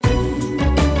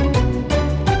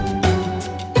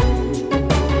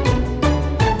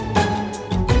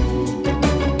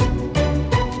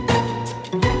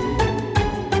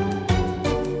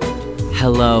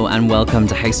and welcome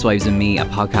to Housewives and Me, a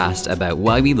podcast about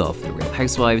why we love the Real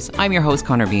Housewives. I'm your host,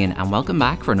 Conor Bean, and welcome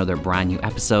back for another brand new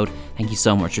episode. Thank you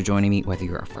so much for joining me, whether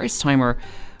you're a first timer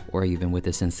or you've been with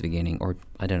us since the beginning, or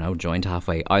I don't know, joined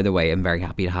halfway. Either way, I'm very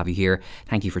happy to have you here.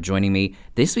 Thank you for joining me.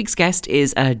 This week's guest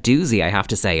is a doozy, I have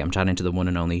to say. I'm chatting to the one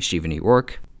and only Shiva New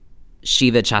York.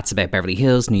 Shiva chats about Beverly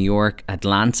Hills, New York,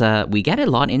 Atlanta. We get a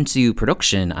lot into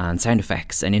production and sound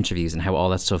effects and interviews and how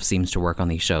all that stuff seems to work on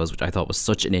these shows, which I thought was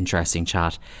such an interesting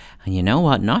chat. And you know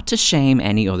what? Not to shame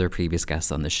any other previous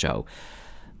guests on the show,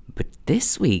 but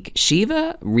this week,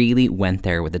 Shiva really went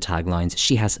there with the taglines.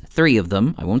 She has 3 of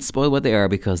them. I won't spoil what they are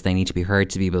because they need to be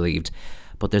heard to be believed.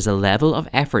 But there's a level of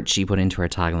effort she put into her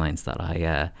taglines that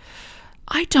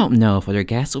I don't know if other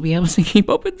guests will be able to keep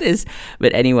up with this.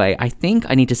 But anyway, I think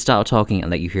I need to stop talking and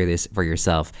let you hear this for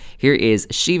yourself. Here is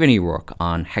Shiva New York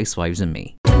on Housewives and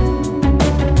Me.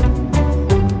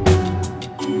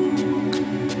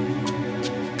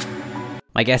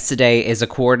 My guest today is a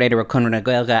coordinator with Conradh na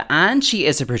Gaeilge, and she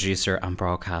is a producer and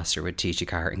broadcaster with TG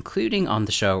Carr, including on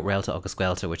the show Réalta agus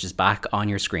Gaelta, which is back on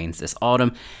your screens this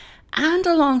autumn. And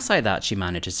alongside that, she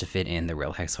manages to fit in the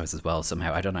Real Housewives as well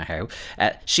somehow. I don't know how.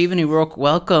 Shiva New York,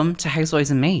 welcome to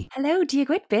Housewives and Me. Hello, do you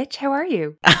good, bitch? How are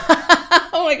you?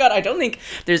 Oh my God, I don't think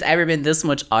there's ever been this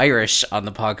much Irish on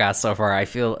the podcast so far. I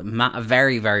feel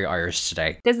very, very Irish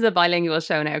today. This is a bilingual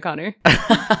show now, Connor.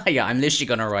 Yeah, I'm literally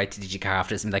going to write to DG Carr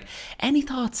after this and be like, any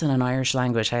thoughts on an Irish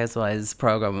language Housewives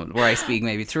program where I speak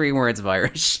maybe 3 words of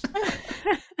Irish?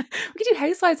 We could do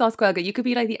Housewives as Gaeilge. You could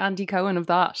be like the Andy Cohen of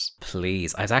that.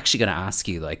 Please. I was actually going to ask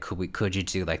you, like, could you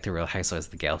do like the Real Housewives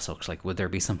of the Gaeltacht? Like, would there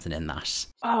be something in that?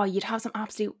 Oh, you'd have some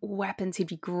absolute weapons who'd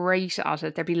be great at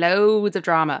it. There'd be loads of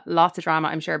drama, lots of drama,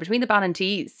 I'm sure, between the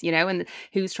Ballantines, you know, and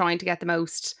who's trying to get the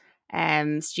most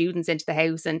students into the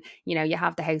house. And, you know, you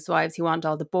have the housewives who want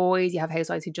all the boys, you have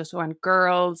housewives who just want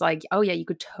girls. Like, oh yeah, you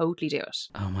could totally do it.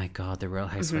 Oh my God, the Real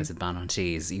Housewives of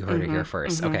Ballantines. You heard it here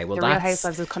first. Okay, well, the Real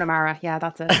Housewives of Connemara. Yeah,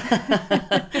 that's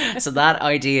it. So that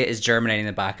idea is germinating in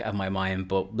the back of my mind,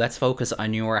 but let's focus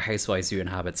on your Housewives Who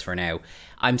Inhabits for now.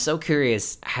 I'm so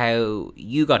curious how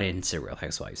you got into Real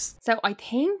Housewives. So I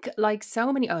think, like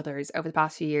so many others over the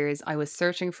past few years, I was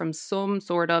searching from some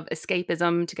sort of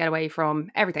escapism to get away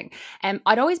from everything.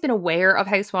 I'd always been aware of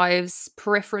Housewives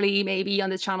peripherally, maybe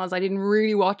on the channels I didn't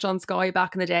really watch on Sky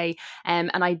back in the day. And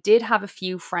I did have a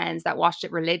few friends that watched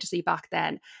it religiously back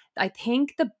then. I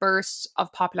think the burst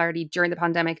of popularity during the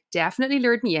pandemic definitely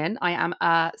lured me in. I am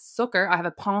a sucker. I have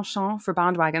a penchant for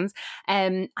bandwagons.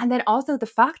 And then also the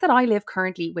fact that I live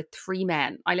currently with 3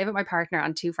 men. I live with my partner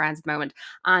and 2 friends at the moment.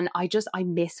 And I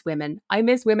miss women. I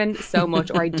miss women so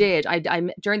much, or I did.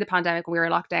 I during the pandemic when we were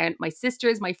locked down, my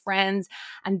sisters, my friends,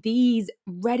 and these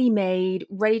ready-made,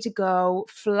 ready to go,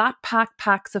 flat pack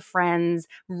packs of friends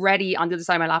ready on the other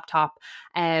side of my laptop.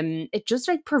 It just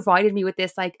like provided me with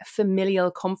this like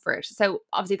familial comfort. So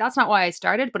obviously that's not why I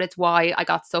started, but it's why I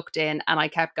got sucked in and I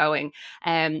kept going.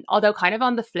 Although kind of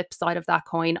on the flip side of that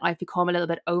coin, I've become a little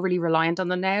bit overly reliant on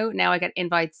them now. Now I get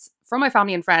invites from my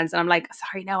family and friends and I'm like,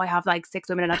 sorry, no, I have like 6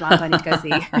 women in Atlanta I need to go see.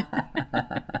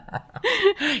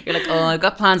 You're like, oh, I've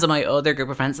got plans on my other group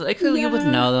of friends. Like, who? You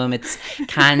wouldn't know them. It's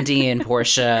Candy and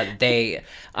Portia.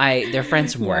 They're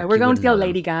friends from work. Yeah, we're going to the old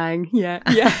lady gang. Yeah.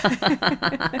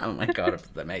 Oh my God, it's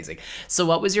amazing. So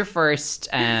what was the first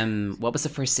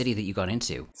city that you got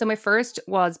into? So my first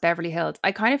was Beverly Hills.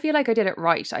 I kind of feel like I did it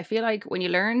right. I feel like when you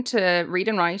learn to read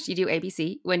and write, you do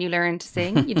ABC. When you learn to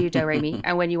sing, you do Do Re Mi.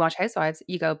 And when you watch Housewives,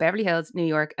 you go Beverly Hills, New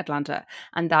York, Atlanta.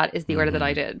 And that is the order that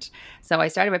I did. So I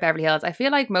started with Beverly Hills. I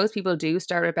feel like most people do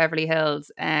start with Beverly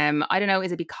Hills. I don't know,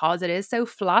 is it because it is so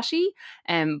flashy?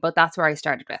 But that's where I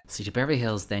started with. So you did Beverly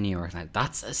Hills, then New York. Now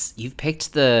you've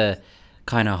picked the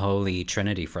kind of holy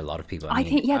trinity for a lot of people. I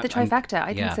think, the trifecta.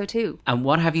 I think so too. And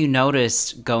what have you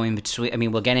noticed going between, I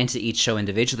mean, we'll get into each show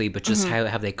individually, but just how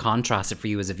have they contrasted for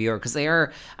you as a viewer? Because they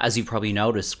are, as you probably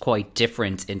noticed, quite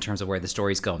different in terms of where the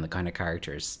stories go and the kind of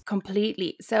characters.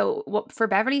 Completely. So for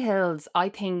Beverly Hills, I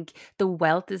think the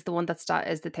wealth is the one that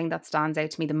is the thing that stands out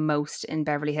to me the most in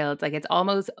Beverly Hills. Like it's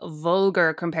almost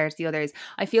vulgar compared to the others.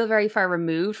 I feel very far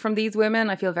removed from these women.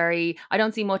 I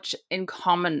don't see much in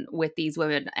common with these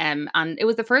women. And it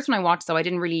was the first one I watched, so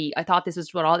I thought this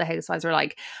was what all the housewives were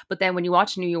like. But then when you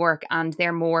watch New York and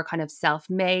they're more kind of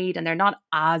self-made and they're not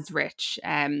as rich,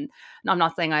 I'm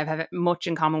not saying I have much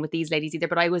in common with these ladies either,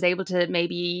 but I was able to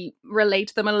maybe relate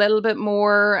to them a little bit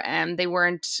more. They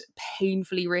weren't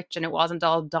painfully rich and it wasn't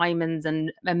all diamonds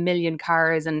and a million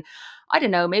cars. And I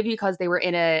don't know, maybe because they were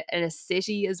in a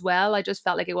city as well. I just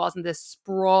felt like it wasn't this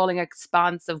sprawling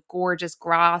expanse of gorgeous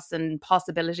grass and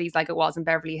possibilities like it was in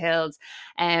Beverly Hills.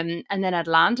 And then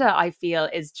Atlanta, I feel,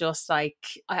 is just like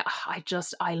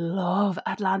I love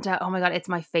Atlanta. Oh my god, it's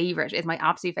my favorite. It's my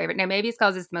absolute favorite. Now maybe it's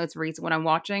because it's the most recent one I'm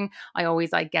watching. I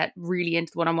always like get really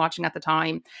into the one I'm watching at the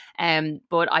time.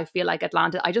 But I feel like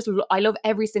Atlanta, I love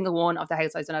every single one of the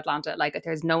housewives in Atlanta. Like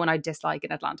there's no one I dislike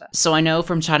in Atlanta. So I know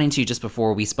from chatting to you just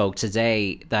before we spoke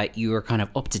today that you were kind of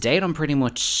up to date on pretty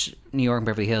much New York and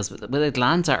Beverly Hills. With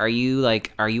Atlanta, are you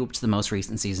up to the most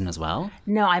recent season as well?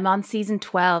 No, I'm on season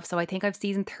 12, so I think I've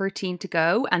season 13 to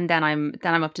go, and then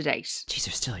I'm up to date.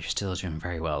 Jeez, you're still doing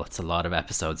very well. It's a lot of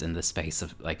episodes in the space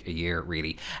of like a year,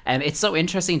 really. And it's so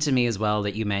interesting to me as well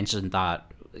that you mentioned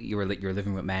that you're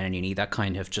living with men and you need that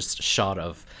kind of just shot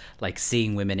of like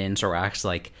seeing women interact.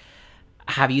 Like,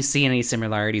 have you seen any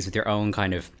similarities with your own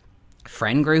kind of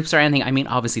friend groups or anything? I mean,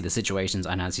 obviously the situations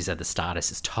and as you said, the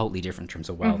status is totally different in terms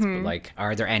of wealth, but like,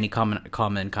 are there any common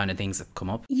kind of things that come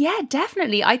up? Yeah,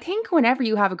 definitely. I think whenever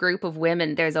you have a group of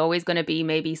women, there's always going to be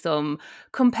maybe some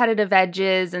competitive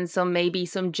edges and some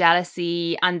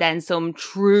jealousy and then some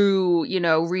true,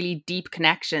 really deep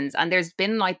connections. And there's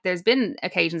been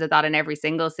occasions of that in every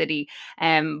single city.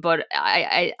 But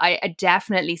I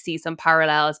definitely see some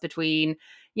parallels between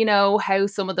how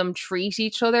some of them treat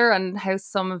each other and how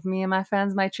some of me and my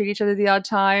friends might treat each other the odd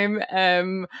time.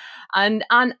 And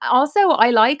also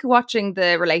I like watching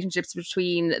the relationships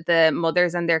between the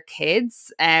mothers and their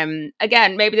kids.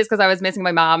 Again, maybe this because I was missing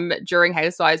my mom during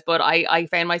Housewives, but I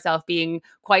found myself being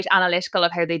quite analytical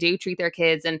of how they do treat their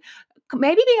kids and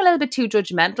maybe being a little bit too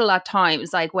judgmental at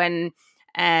times, like when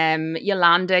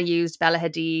Yolanda used Bella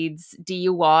Hadid's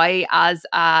DUI as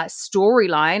a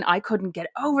storyline. I couldn't get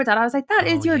over that. I was like, that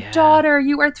is your daughter.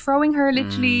 You are throwing her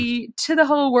literally to the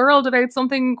whole world about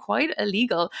something quite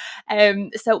illegal.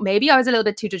 So maybe I was a little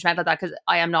bit too judgmental of that because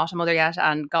I am not a mother yet,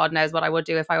 and God knows what I would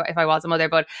do if I was a mother.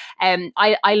 But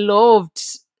I loved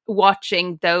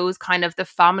watching those kind of the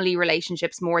family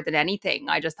relationships more than anything.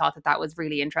 I just thought that was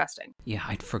really interesting. Yeah,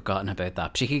 I'd forgotten about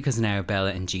that, particularly because now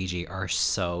Bella and Gigi are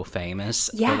so famous.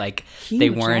 Yeah, but like they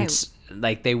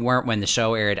weren't when the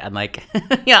show aired, and like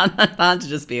Atlanta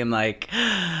just being like,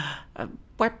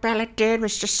 what Bella did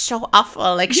was just so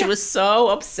awful. Like she was so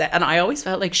upset, and I always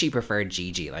felt like she preferred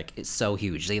Gigi. Like it's so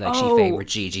hugely, like she favored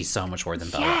Gigi so much more than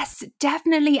Bella. Yes,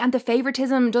 definitely. And the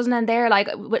favoritism doesn't end there. Like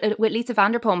with Lisa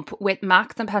Vanderpump, with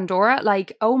Max and Pandora.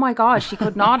 Like, oh my gosh, she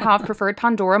could not have preferred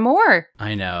Pandora more.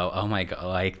 I know. Oh my god,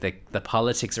 like the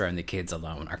politics around the kids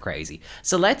alone are crazy.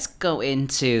 So let's go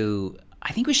into.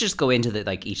 I think we should just go into the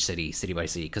like each city by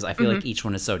city, because I feel like each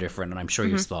one is so different, and I'm sure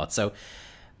you have spots. So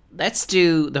let's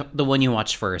do the one you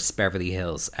watched first, Beverly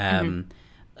Hills.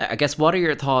 I guess, what are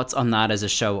your thoughts on that as a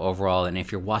show overall? And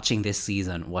if you're watching this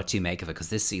season, what do you make of it? Because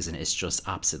this season is just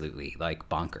absolutely like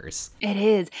bonkers. It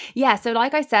is. Yeah. So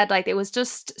like I said, like it was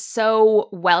just so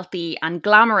wealthy and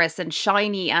glamorous and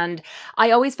shiny. And I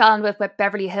always fell in with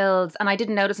Beverly Hills. And I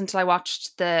didn't notice until I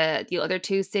watched the other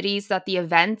two cities that the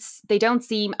events, they don't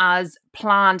seem as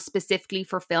planned specifically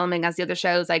for filming as the other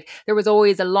shows. Like there was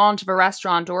always a launch of a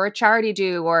restaurant or a charity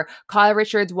do or Kyle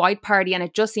Richards' white party, and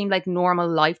it just seemed like normal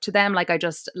life to them. Like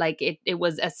it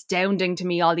was astounding to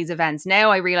me, all these events. Now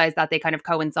I realize that they kind of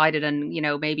coincided and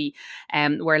maybe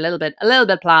were a little bit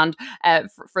planned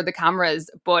for the cameras,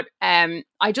 but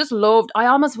I just loved. I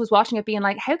almost was watching it being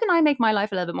like, how can I make my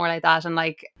life a little bit more like that? And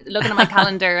like looking at my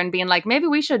calendar and being like, maybe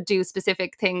we should do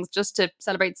specific things just to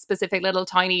celebrate specific little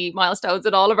tiny milestones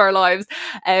in all of our lives.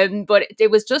 But it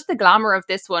was just the glamour of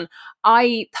this one.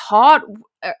 I thought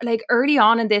like early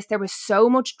on in this, there was so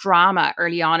much drama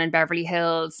early on in Beverly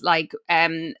Hills, like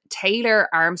Taylor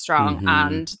Armstrong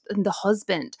and the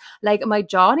husband. Like my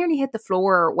jaw nearly hit the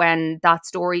floor when that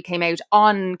story came out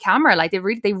on camera. Like they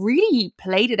really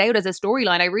played it out as a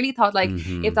storyline. I really thought like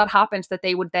if that happened, that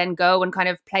they would then go and kind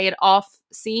of play it off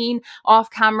scene, off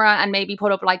camera, and maybe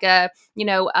put up like a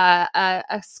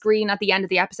screen at the end of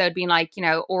the episode being like,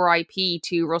 R.I.P.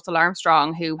 to Russell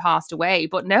Armstrong who passed away.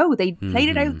 But no, they played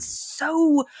it out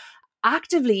so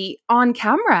actively on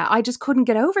camera. I just couldn't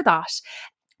get over that.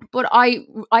 But I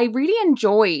really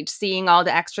enjoyed seeing all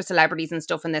the extra celebrities and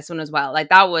stuff in this one as well. Like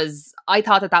I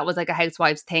thought that was like a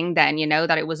Housewives thing then,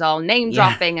 that it was all name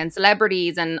dropping and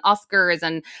celebrities and Oscars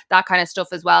and that kind of stuff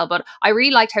as well. But I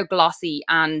really liked how glossy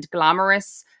and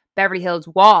glamorous Beverly Hills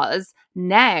was.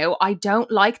 Now I don't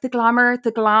like the glamour,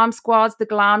 the glam squads, the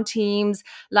glam teams.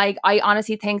 Like I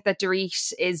honestly think that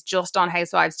Dorit is just on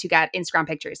Housewives to get Instagram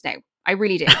pictures now. I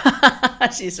really do.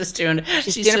 She's just doing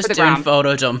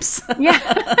photo dumps.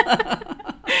 Yeah.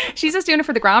 She's just doing it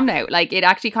for the gram now. Like, it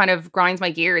actually kind of grinds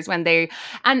my gears when they,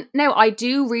 and now I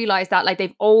do realize that like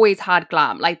they've always had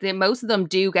glam. Like most of them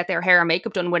do get their hair and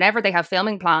makeup done whenever they have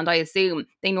filming planned. I assume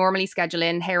they normally schedule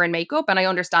in hair and makeup, and I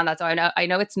understand that. So I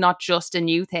know it's not just a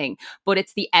new thing, but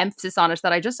it's the emphasis on it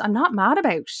that I'm not mad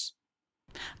about.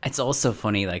 It's also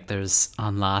funny, like there's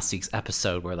on last week's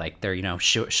episode where like they're, you know,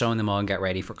 showing them all and get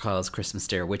ready for Kyle's Christmas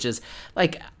dinner, which is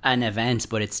like an event,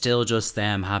 but it's still just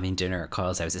them having dinner at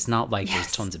Kyle's house. It's not like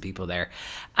there's tons of people there.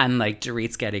 And like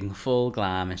Dorit's getting full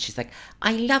glam and she's like,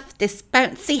 I love this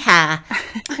bouncy hair.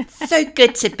 It's so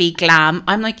good to be glam.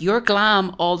 I'm like, you're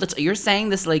glam all the time. You're saying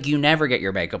this like you never get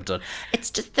your makeup done.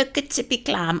 It's just so good to be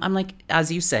glam. I'm like, as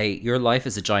you say, your life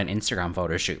is a giant Instagram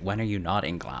photo shoot. When are you not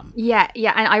in glam? Yeah.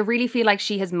 And I really feel like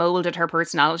she has molded her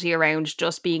personality around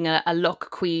just being a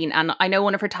look queen. And I know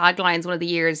one of her taglines one of the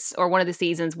years or one of the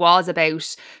seasons was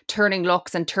about turning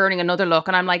looks and turning another look.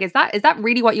 And I'm like, is that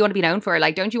really what you want to be known for?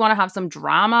 Like, don't you want to have some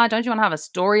drama? Don't you want to have a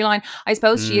storyline? I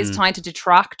suppose she is trying to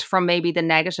detract from maybe the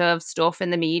negative stuff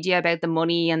in the media about the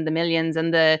money and the millions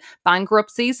and the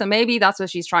bankruptcy. So maybe that's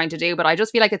what she's trying to do. But I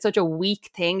just feel like it's such a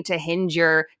weak thing to hinge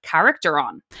your character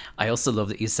on. I also love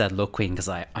that you said look queen, because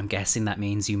I'm guessing that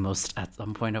means you must at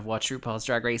some point have watched RuPaul's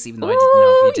Drag Race, even though I didn't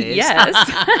know if you did.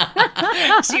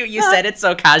 Yes. So you said it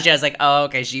so casually. I was like, oh,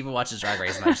 okay, she even watches Drag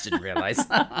Race and I just didn't realize.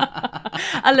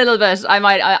 A little bit.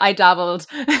 I dabbled.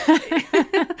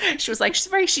 She was like,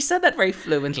 she said that very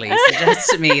fluently.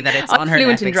 Suggests to me that it's on her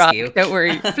fluent in Netflix drag. queue. Don't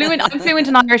worry. I'm fluent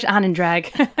in Irish and in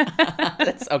drag.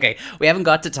 That's okay. We haven't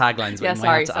got to taglines, but we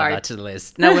might have to add that to the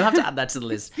list. No, we'll have to add that to the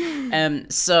list.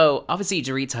 So obviously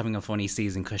Dorit's having a funny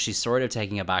season because she's sort of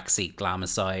taking a backseat, glam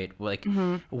aside. Like,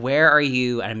 where are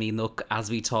you? And I mean, look, as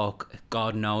we talk,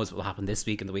 God knows what will happen this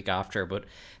week and the week after, but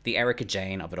the Erika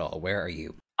Jayne of it all, where are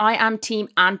you? I am team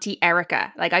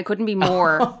anti-Erika. Like, I couldn't be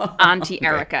more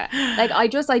anti-Erika. Okay. Like, I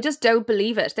just don't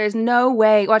believe it. There's no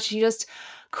way. What, she just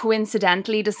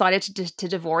coincidentally decided to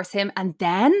divorce him, and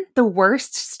then the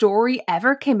worst story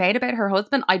ever came out about her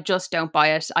husband. I just don't buy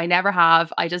it. I never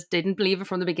have. I just didn't believe it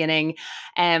from the beginning.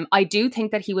 I do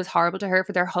think that he was horrible to her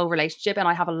for their whole relationship, and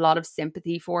I have a lot of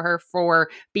sympathy for her for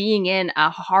being in a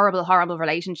horrible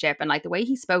relationship. And like the way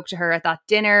he spoke to her at that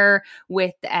dinner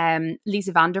with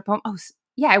Lisa Vanderpump. Oh,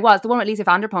 yeah, it was the one with Lisa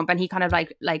Vanderpump, and he kind of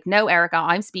like, no, Erika,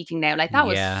 I'm speaking now. Like, that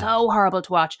was so horrible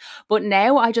to watch. But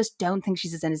now I just don't think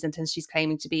she's as innocent as she's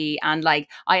claiming to be. And like,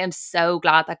 I am so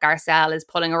glad that Garcelle is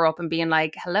pulling her up and being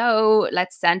like, hello,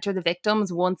 let's center the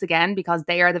victims once again, because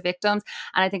they are the victims.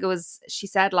 And I think she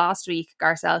said last week,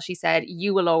 Garcelle, she said,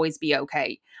 you will always be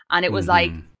okay. And it was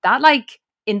like that, like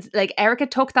Erika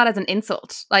took that as an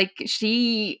insult. Like,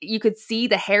 you could see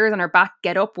the hairs on her back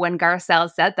get up when Garcelle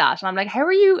said that. And I'm like,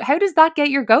 how does that get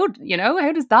your goat? You know,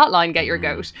 how does that line get your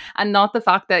goat? And not the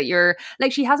fact that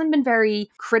she hasn't been very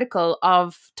critical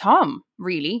of Tom,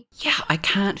 really. Yeah, I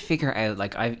can't figure out,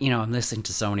 like, I'm listening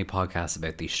to so many podcasts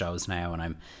about these shows now, and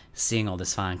I'm seeing all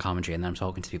this fan commentary, and then I'm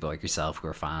talking to people like yourself who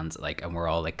are fans, like, and we're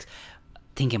all like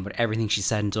thinking about everything she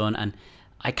said and done, and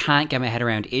I can't get my head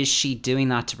around, is she doing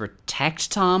that to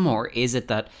protect Tom, or is it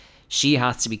that she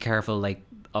has to be careful, like,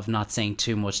 of not saying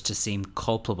too much to seem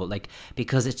culpable? Like,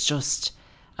 because it's just,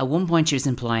 at one point she was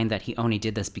implying that he only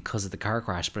did this because of the car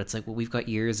crash, but it's like, well, we've got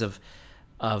years of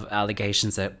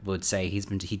allegations that would say he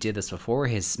did this before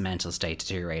his mental state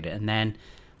deteriorated, and then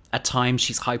at times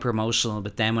she's hyper emotional,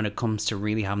 but then when it comes to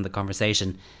really having the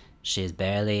conversation, she's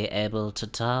barely able to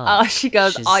talk. Oh, she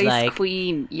goes, she's ice like,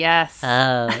 queen, yes.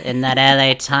 Oh, in that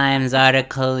LA Times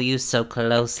article you so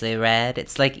closely read.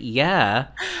 It's like, yeah,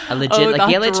 a legit, like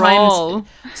the LA Times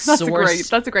sourced.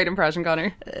 That's a great impression,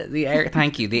 Connor.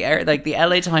 Thank you. The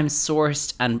LA Times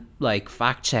sourced and like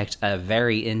fact checked a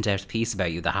very in-depth piece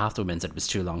about you. The half the women said it was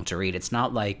too long to read. It's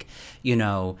not like,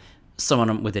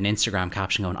 someone with an Instagram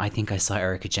caption going, I think I saw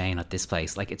Erika Jayne at this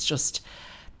place. Like, it's just,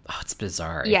 it's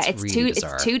bizarre. Yeah, it's really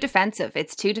bizarre. It's too defensive.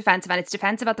 It's too defensive, and it's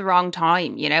defensive at the wrong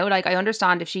time. Like, I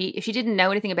understand if she didn't know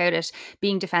anything about it,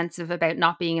 being defensive about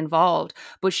not being involved,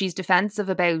 but she's defensive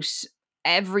about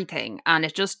everything, and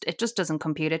it just doesn't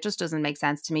compute. It just doesn't make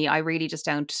sense to me. I really just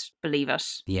don't believe it.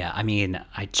 Yeah, I mean,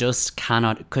 I just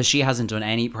cannot, because she hasn't done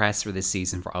any press for this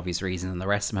season for obvious reasons, and the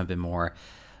rest of them have been more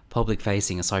public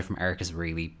facing, aside from Erika's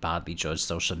really badly judged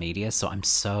social media. So I'm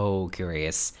so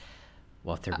curious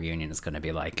what the reunion is going to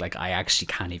be like. Like, I actually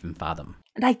can't even fathom.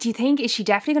 Like, do you think, is she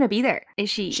definitely going to be there? Is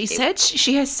she?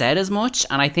 She has said as much,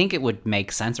 and I think it would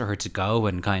make sense for her to go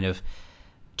and kind of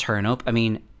turn up. I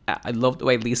mean, I love the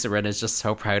way Lisa Rinna is just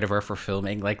so proud of her for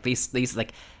filming. Like, Lisa's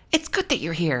like, it's good that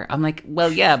you're here. I'm like,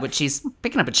 well, yeah, but she's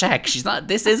picking up a check. She's not,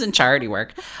 this isn't charity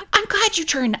work. I'm glad you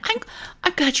turned,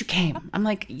 I'm glad you came. I'm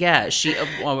like, yeah,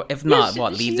 well, if not,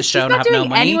 what, leave the show and have no money? She's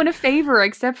not doing anyone a favor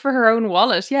except for her own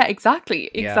wallet. Yeah,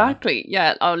 exactly.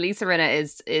 Yeah. Oh, Lisa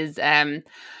Rinna is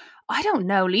I don't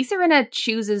know. Lisa Rinna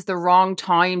chooses the wrong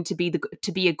time to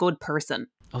be a good person.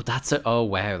 Oh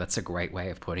wow, that's a great way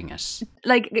of putting it.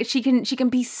 Like she can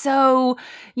be so,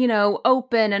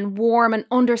 open and warm and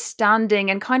understanding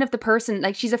and kind of the person,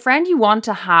 like she's a friend you want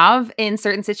to have in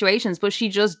certain situations, but she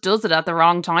just does it at the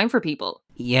wrong time for people.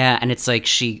 Yeah, and it's like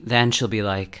she'll be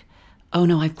like, "Oh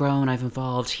no, I've grown, I've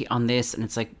evolved on this," and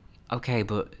it's like, okay,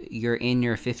 but you're in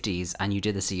your 50s and you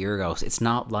did this a year ago. So it's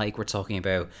not like we're talking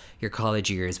about your college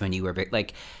years when you were big.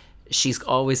 Like, she's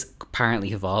always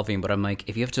apparently evolving, but I'm like,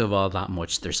 if you have to evolve that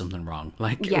much, there's something wrong.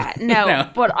 Like, yeah, no,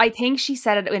 but I think she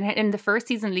said it in the first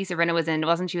season Lisa Rinna was in,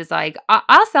 wasn't she? Was like,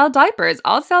 I'll sell diapers.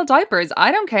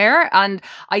 I don't care. And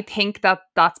I think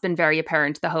that's been very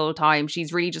apparent the whole time.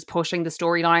 She's really just pushing the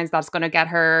storylines that's going to get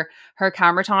her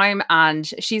camera time. And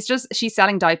she's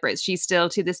selling diapers. She's still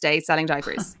to this day selling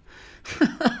diapers.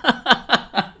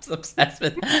 I'm so obsessed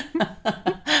with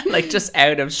like just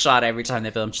out of shot every time they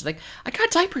film. She's like, I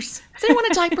got diapers. Does anyone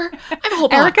want a diaper? I have a whole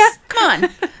box. Erica? Come on.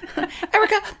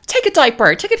 Erica, take a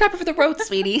diaper. Take a diaper for the road,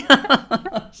 sweetie.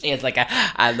 She has like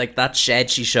like that shed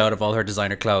she showed of all her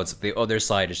designer clothes. The other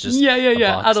side is just yeah.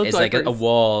 Box. Adult it's diapers. like a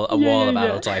wall of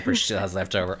adult diapers she has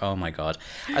left over. Oh my god.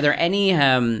 Are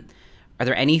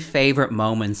there any favorite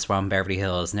moments from Beverly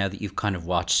Hills now that you've kind of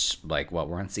watched, like, what,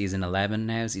 we're on season 11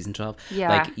 now, season 12? Yeah.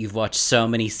 Like, you've watched so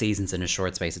many seasons in a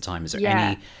short space of time. Is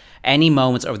there any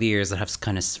moments over the years that have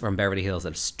kind of, from Beverly Hills,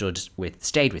 that have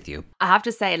stayed with you? I have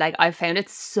to say, like, I found it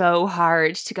so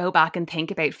hard to go back and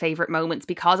think about favorite moments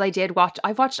because I've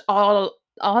watched all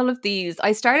of these.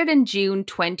 I started in June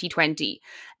 2020.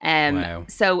 Wow.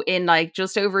 So in like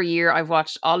just over a year, I've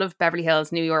watched all of Beverly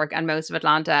Hills, New York, and most of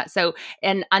Atlanta. So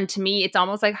and to me, it's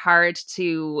almost like hard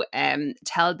to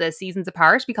tell the seasons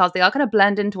apart because they all kind of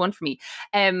blend into one for me.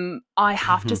 I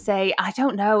have to say, I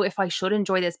don't know if I should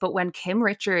enjoy this, but when Kim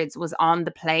Richards was on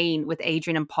the plane with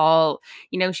Adrian and Paul,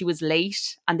 she was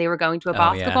late and they were going to a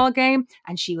basketball game,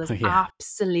 and she was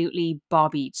absolutely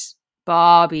bobbied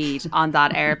on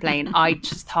that airplane. I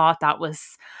just thought that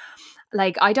was,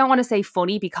 like, I don't want to say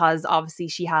funny because obviously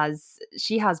she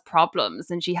has problems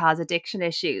and she has addiction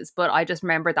issues, but I just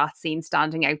remember that scene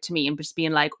standing out to me and just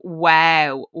being like,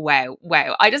 wow.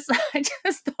 I just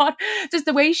thought just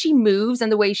the way she moves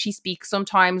and the way she speaks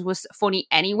sometimes was funny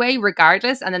anyway,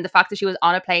 regardless. And then the fact that she was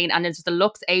on a plane and it's just the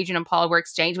looks Adrian and Paul were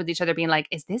exchanged with each other, being like,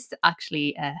 is this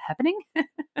actually happening?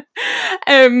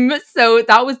 So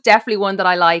that was definitely one that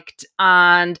I liked,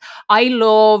 and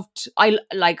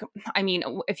mean,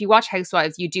 if you watch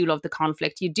Housewives, you do love the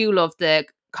conflict, you do love the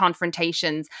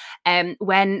confrontations.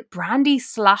 When Brandy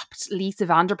slapped Lisa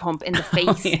Vanderpump in the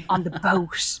face on the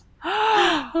boat.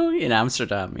 In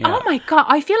Amsterdam. Yeah. Oh my god,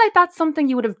 I feel like that's something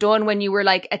you would have done when you were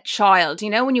like a child,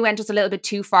 when you went just a little bit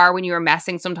too far, when you were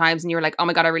messing sometimes and you were like, oh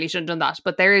my god, I really shouldn't have done that.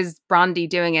 But there is Brandy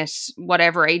doing it,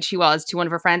 whatever age she was, to one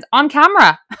of her friends on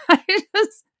camera. I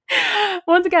just,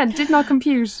 once again, did not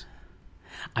compute.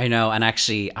 I know, and I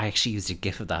actually used a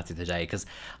GIF of that the other day because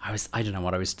I don't know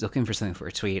what, I was looking for something for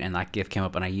a tweet and that GIF came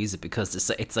up and I used it because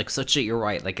it's like such a, you're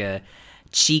right, like a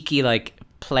cheeky, like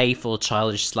playful,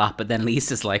 childish slap, but then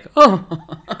Lisa's like, oh,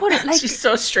 but like, she's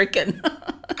so stricken.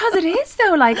 Because it is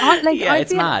though,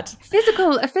 it's mad.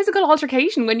 A physical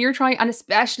altercation when you're trying, and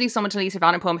especially someone to Lisa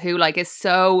Vanderpump who like is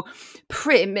so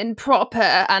prim and proper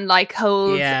and like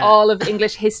holds all of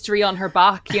English history on her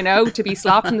back, to be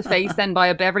slapped in the face then by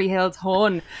a Beverly Hills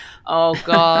hun. Oh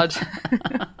God.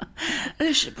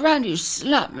 Brandy,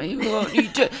 slap me. You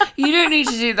don't need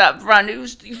to do that, Brandy.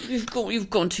 You've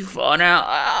gone too far now.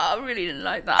 I really didn't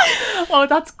like that. Oh,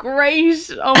 that's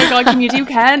great. Oh my God, can you do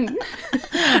Ken?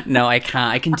 No, I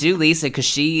can't. I can do Lisa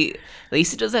because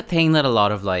Lisa does that thing that a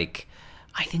lot of like,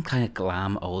 I think kind of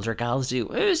glam older gals do.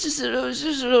 It was just a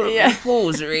lot of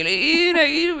pause, really.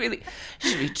 You really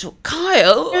should be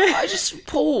Kyle. I just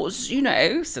pause,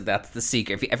 So that's the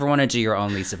secret. If you ever want to do your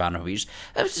own Lisa Vanderpump, you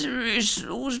just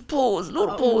always pause, a lot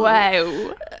of pause.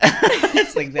 Wow.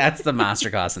 It's like that's the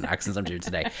masterclass in accents I'm doing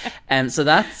today. So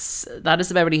that is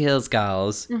the Beverly Hills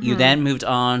Gals. Mm-hmm. You then moved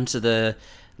on to the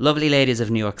lovely ladies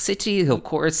of New York City, who of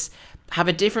course have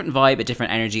a different vibe, a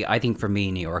different energy. I think for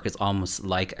me, New York is almost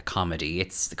like a comedy.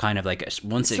 It's kind of like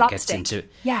once it gets into...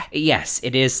 Yeah. Yes,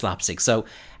 it is slapstick. So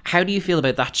how do you feel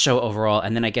about that show overall?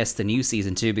 And then I guess the new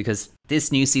season too, because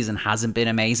this new season hasn't been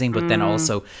amazing, but then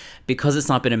also because it's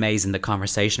not been amazing, the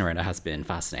conversation around it has been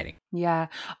fascinating. Yeah,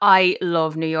 I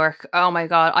love New York. Oh my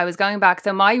God. I was going back.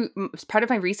 So my part of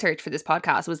my research for this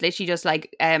podcast was literally just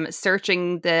like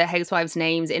searching the housewives'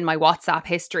 names in my WhatsApp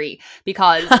history,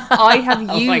 because I have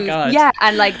Oh my God. yeah,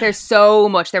 and like there's so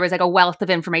much. There was like a wealth of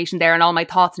information there and all my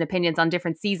thoughts and opinions on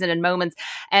different season and moments.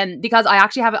 And because I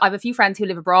actually I have a few friends who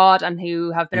live abroad and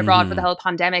who have been abroad for the whole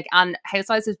pandemic, and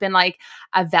housewives has been like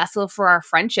a vessel for our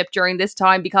friendship during this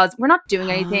time, because we're not doing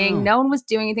anything. No one was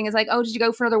doing anything. It's like, oh, did you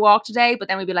go for another walk today? But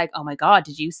then we'd be like, oh my God,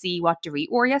 did you see what Dorit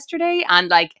wore yesterday? And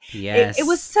like, Yes. it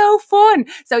was so fun.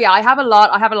 So yeah, I have a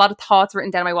lot of thoughts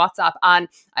written down on my WhatsApp. And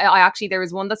I actually, there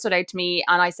was one that stood out to me,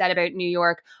 and I said about New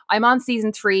York, I'm on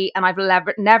season 3 and I've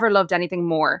never loved anything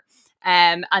more.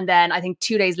 And then I think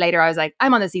 2 days later, I was like,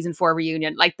 I'm on the season 4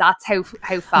 reunion. Like, that's how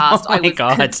fast I was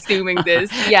consuming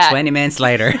this. Yeah. 20 minutes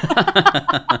later.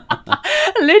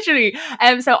 Literally.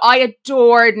 So I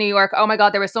adored New York. Oh my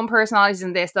God, there were some personalities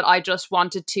in this that I just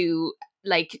wanted to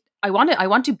like. I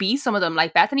want to be some of them,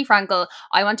 like Bethany Frankel.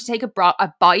 I want to take a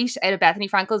bite out of Bethany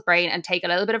Frankel's brain and take a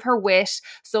little bit of her wit,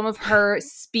 some of her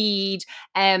speed,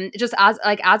 just as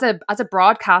a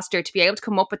broadcaster, to be able to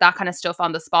come up with that kind of stuff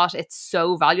on the spot. It's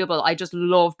so valuable. I just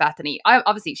love Bethany.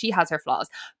 Obviously she has her flaws,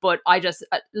 but I just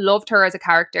loved her as a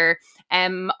character.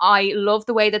 I love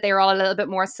the way that they were all a little bit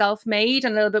more self-made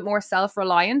and a little bit more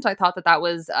self-reliant. I thought that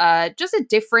was just a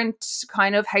different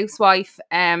kind of housewife.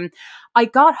 I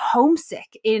got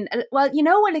homesick in, well, you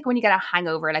know, when you get a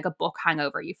hangover, like a book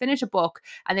hangover, you finish a book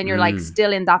and then you're like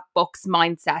still in that book's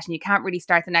mindset and you can't really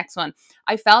start the next one.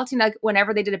 I felt like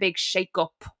whenever they did a big shake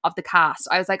up of the cast,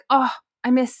 I was like, oh, I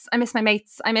miss my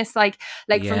mates. I miss like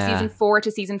from season 4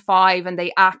 to season 5, and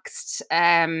they axed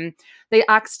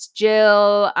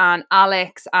Jill and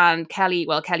Alex and Kelly.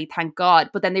 Well, Kelly, thank God.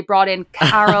 But then they brought in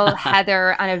Carol,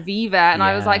 Heather, and Aviva, and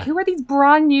I was like, who are these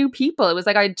brand new people? It was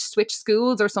like I'd switched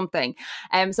schools or something.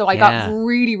 So I got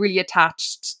really, really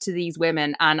attached to these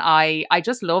women, and I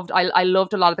just loved. I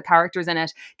loved a lot of the characters in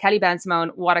it. Kelly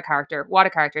Bensimon, what a character! What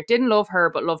a character! Didn't love her,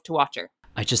 but loved to watch her.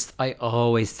 I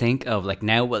always think of like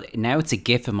now it's a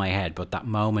gif in my head, but that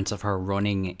moment of her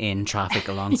running in traffic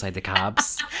alongside the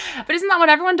cabs. But isn't that what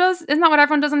everyone does? Isn't that what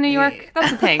everyone does in New York?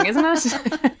 That's the thing, isn't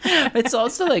it? It's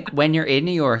also like when you're in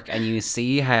New York and you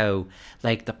see how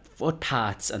like the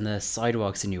footpaths and the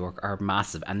sidewalks in New York are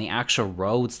massive and the actual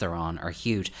roads they're on are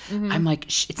huge. I'm like,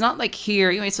 it's not like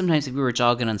here. You know, sometimes if we were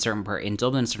jogging on in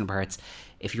Dublin, certain parts,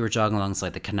 if you were jogging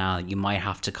alongside the canal, you might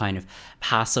have to kind of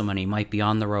pass someone. You might be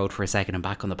on the road for a second and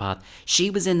back on the path.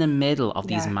 She was in the middle of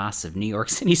these massive New York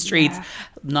City streets,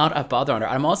 not a bother on her.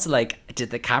 I'm also like, did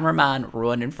the cameraman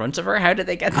run in front of her? How did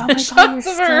they get the shots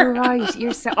of her?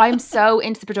 You're so right. I'm so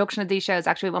into the production of these shows.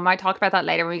 Actually, we might talk about that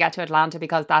later when we get to Atlanta,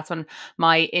 because that's when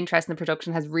my interest in the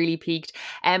production has really peaked.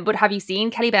 But have you seen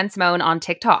Kelly Bensimon on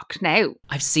TikTok now?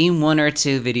 I've seen 1 or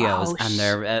 2 videos,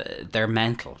 and they're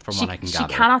mental from what I can gather.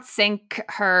 She cannot sync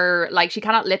her, like she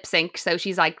cannot lip sync, so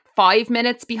she's like 5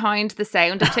 minutes behind the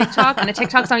sound of TikTok, and a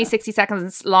TikTok's only 60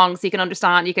 seconds long, so you can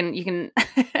understand, you can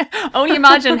only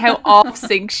imagine how off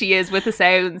sync she is with the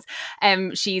sounds.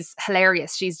 She's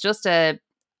hilarious. She's just a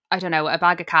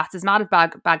bag of cats. As mad a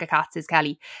bag of cats is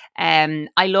Kelly.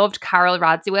 I loved Carol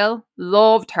Radziwill.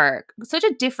 Loved her. Such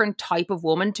a different type of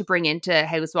woman to bring into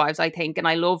Housewives, I think, and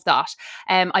I love that.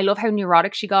 I love how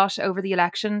neurotic she got over the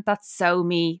election. That's so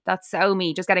me.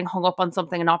 Just getting hung up on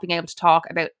something and not being able to talk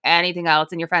about anything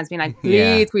else, and your friends being like,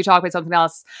 please, can we talk about something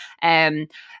else? And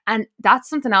that's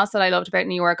something else that I loved about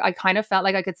New York. I kind of felt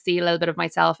like I could see a little bit of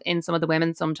myself in some of the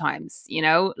women sometimes, you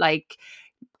know, like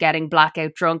getting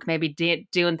blackout drunk, maybe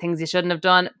doing things you shouldn't have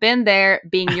done. Been there,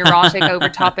 being neurotic over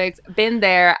topics. Been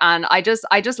there, and I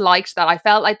just liked that. I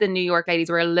felt like the New York ladies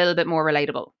were a little bit more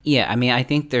relatable. Yeah, I mean, I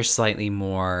think they're slightly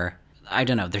more. I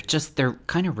don't know. They're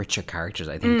kind of richer characters,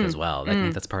 I think, as well. I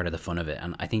think that's part of the fun of it.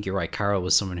 And I think you're right. Carol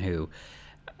was someone who,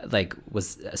 like,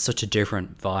 was such a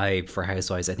different vibe for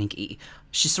Housewives. I think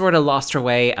she sort of lost her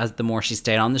way as the more she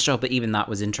stayed on the show, but even that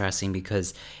was interesting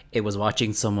because it was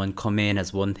watching someone come in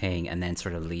as one thing and then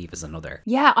sort of leave as another.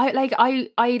 Yeah,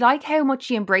 I like how much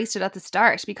she embraced it at the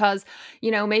start, because,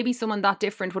 you know, maybe someone that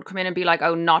different would come in and be like,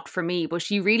 oh, not for me, but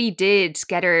she really did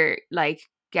get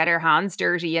her hands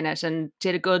dirty in it and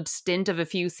did a good stint of a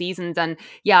few seasons. And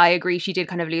yeah, I agree, she did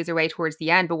kind of lose her way towards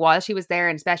the end, but while she was there,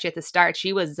 and especially at the start,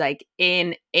 she was like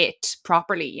in it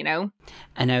properly, you know.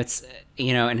 And now it's,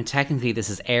 you know, and technically this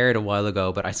is aired a while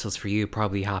ago, but I suppose for you it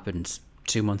probably happened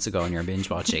 2 months ago and you're binge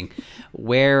watching.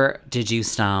 Where did you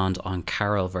stand on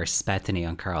Carol versus Bethany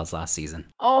on Carol's last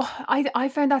season? Oh, I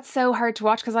found that so hard to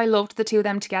watch because I loved the two of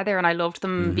them together and I loved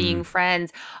them being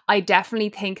friends. I definitely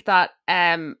think that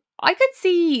I could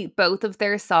see both of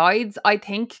their sides. I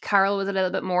think Carol was a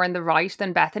little bit more in the right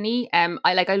than Bethany.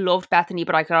 I loved Bethany,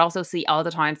 but I could also see all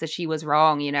the times that she was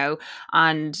wrong, you know.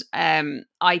 And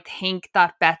I think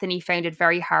that Bethany found it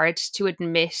very hard to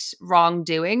admit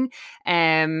wrongdoing.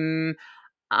 Um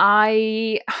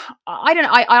I I don't know.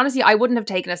 I honestly I wouldn't have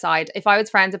taken a side. If I was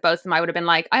friends with both of them, I would have been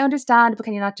like, I understand, but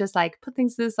can you not just like put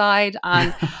things to the side?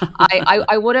 And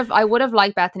I would have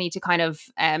liked Bethany to kind of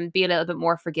be a little bit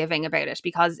more forgiving about it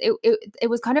because it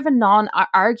was kind of a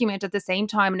non-argument at the same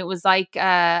time. And it was like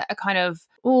a kind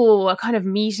of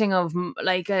meeting of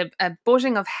like a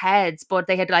butting of heads, but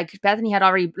they had like Bethany had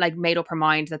already like made up her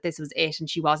mind that this was it and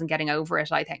she wasn't getting over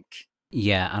it, I think.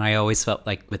 Yeah, and I always felt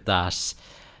like with that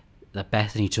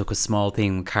Bethany took a small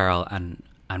thing with Carol and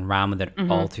ran with it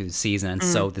all through the season and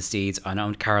sowed the seeds. I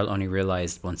know Carol only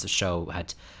realized once the show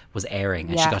was airing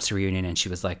and she got to reunion and she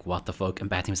was like, what the fuck? And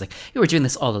Bethany was like, you were doing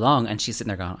this all along. And she's sitting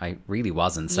there going, I really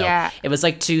wasn't. So it was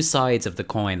like two sides of the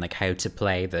coin, like how to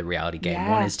play the reality game.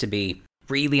 One is to be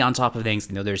really on top of things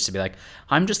and the other is to be like,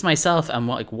 I'm just myself and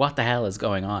what the hell is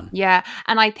going on? Yeah,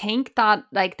 and I think that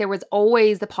like there was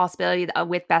always the possibility that,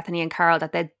 with Bethany and Carol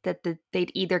that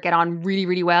they'd either get on really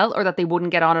really well or that they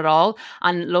wouldn't get on at all.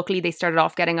 And luckily they started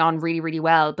off getting on really really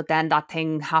well, but then that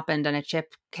thing happened and a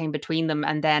chip came between them,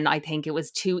 and then I think it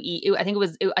was I think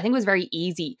it was very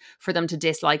easy for them to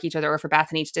dislike each other or for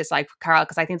Bethany to dislike Carol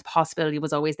because I think the possibility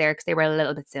was always there because they were a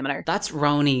little bit similar. That's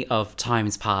Roni of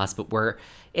times past, but we're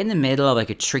in the middle of like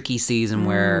a tricky season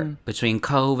where between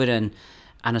COVID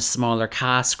and a smaller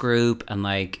cast group and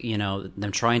like, you know,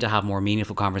 them trying to have more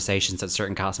meaningful conversations that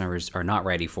certain cast members are not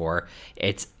ready for,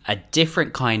 it's a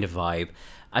different kind of vibe.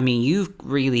 I mean, you've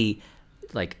really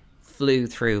like flew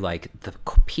through like the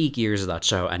peak years of that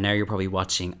show and now you're probably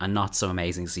watching a not so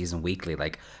amazing season weekly.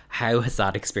 Like, how has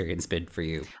that experience been for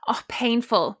you? Oh,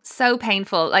 painful. So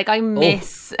painful. Like I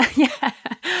miss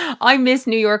I miss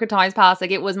New York at times past.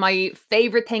 Like it was my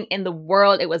favorite thing in the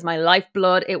world. It was my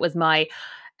lifeblood. It was my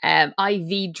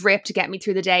IV drip to get me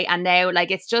through the day, and now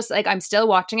like it's just like I'm still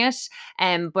watching it,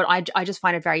 but I just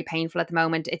find it very painful at the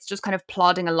moment. It's just kind of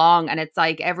plodding along, and it's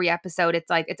like every episode it's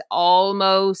like it's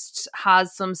almost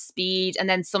has some speed and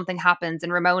then something happens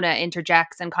and Ramona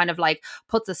interjects and kind of like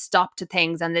puts a stop to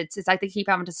things, and it's like they keep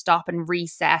having to stop and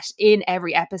reset in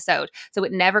every episode, so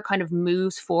it never kind of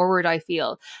moves forward, I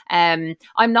feel. I'm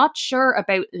not sure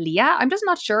about Leah. I'm just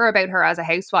not sure about her as a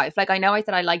housewife. Like I know I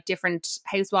said I like different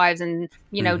housewives and,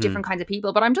 you know, different kinds of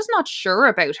people, but I'm just not sure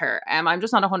about her. I'm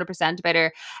just not 100% about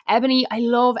her. Ebony, I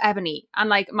love Ebony, and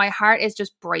like my heart is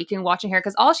just breaking watching her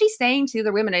because all she's saying to the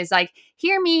other women is like,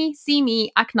 hear me, see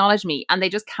me, acknowledge me, and they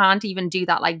just can't even do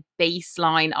that like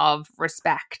baseline of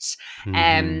respect.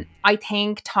 I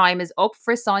think time is up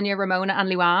for Sonia, Ramona and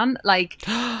Luann. Like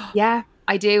yeah,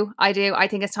 I do. I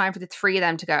think it's time for the three of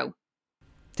them to go.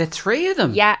 The three of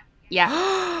them? Yeah.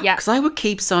 Because I would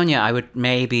keep Sonia.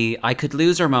 I could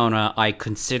lose Ramona. I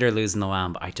consider losing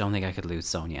Luann, but I don't think I could lose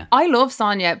Sonia. I love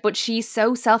Sonia, but she's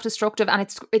so self-destructive, and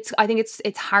I think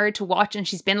it's hard to watch, and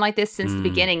she's been like this since the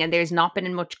beginning, and there's not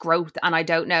been much growth, and I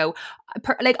don't know.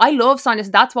 Like I love Sonia,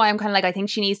 so that's why I'm kind of like I think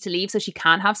she needs to leave so she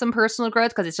can have some personal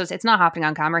growth, because it's not happening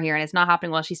on camera here, and it's not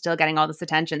happening while she's still getting all this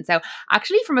attention. So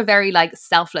actually, from a very like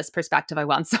selfless perspective, I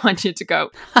want Sonia to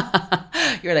go.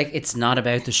 You're like, it's not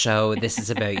about the show. This is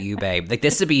about you, babe. Like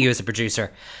this would be you as a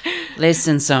producer.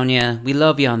 Listen, Sonia, we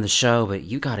love you on the show, but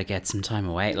you got to get some time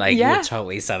away. Like you would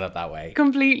totally set it that way.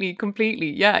 Completely.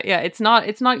 Yeah. It's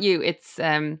not you. It's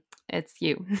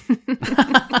you.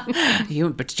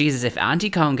 But Jesus, if Andy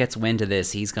Cohen gets wind of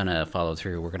this, he's going to follow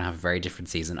through. We're going to have a very different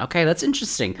season. Okay, that's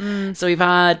interesting. So we've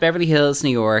had Beverly Hills,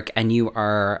 New York, and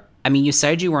you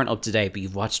said you weren't up to date, but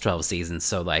you've watched 12 seasons.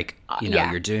 So like,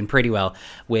 you're doing pretty well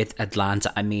with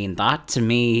Atlanta. I mean, that to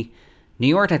me, New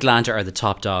York and Atlanta are the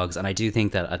top dogs. And I do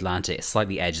think that Atlanta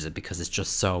slightly edges it because it's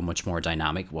just so much more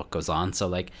dynamic what goes on. So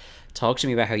like, talk to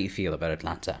me about how you feel about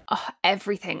Atlanta. Oh,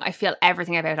 everything. I feel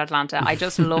everything about Atlanta. I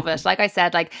just love it. Like I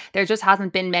said, like there just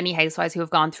hasn't been many housewives who have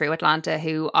gone through Atlanta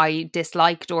who I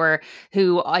disliked or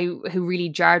who really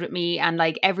jarred with me. And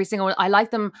like every single one, I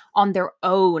like them on their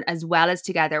own as well as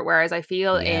together. Whereas I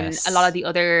feel in a lot of the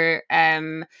other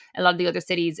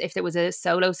cities, if there was a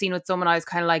solo scene with someone, I was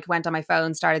kind of like went on my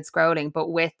phone, started scrolling. but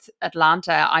with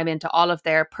Atlanta, I'm into all of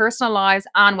their personal lives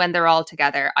and when they're all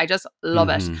together. I just love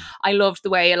it. I loved the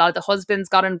way a lot of the husbands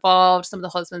got involved. Some of the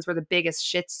husbands were the biggest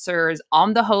shitsters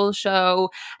on the whole show.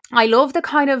 I love the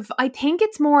kind of, I think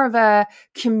it's more of a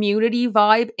community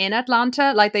vibe in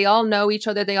Atlanta. Like they all know each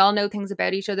other, they all know things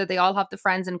about each other, they all have the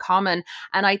friends in common.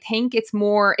 And I think it's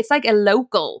more, it's like a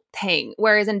local thing.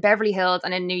 Whereas in Beverly Hills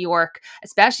and in New York,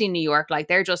 especially in New York, like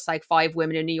they're just like 5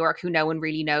 women in New York who no one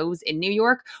really knows in New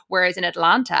York. Whereas in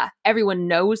Atlanta, everyone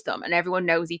knows them and everyone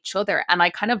knows each other. And I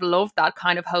kind of love that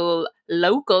kind of whole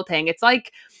local thing. It's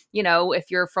like, you know, if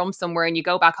you're from somewhere and you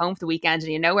go back home for the weekend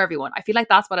and you know everyone, I feel like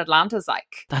that's what Atlanta's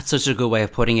like. That's such a good way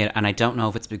of putting it. And I don't know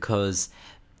if it's because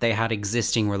they had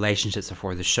existing relationships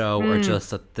before the show or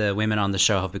just that the women on the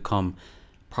show have become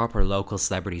proper local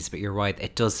celebrities. But you're right,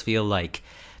 it does feel like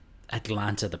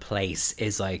Atlanta, the place,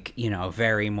 is like, you know,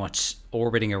 very much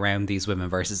orbiting around these women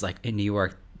versus like in New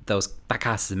York, that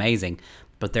cast is amazing.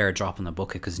 But they're a drop in the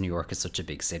bucket because New York is such a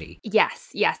big city.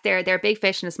 Yes, they're big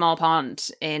fish in a small pond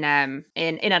in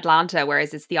Atlanta,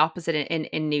 whereas it's the opposite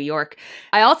in New York.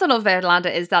 I also love about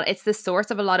Atlanta is that it's the source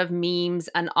of a lot of memes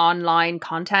and online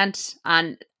content.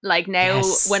 And like now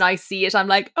when I see it, I'm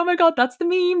like, oh my God, that's the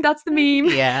meme. That's the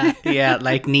meme. Yeah.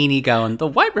 Like Nene going, the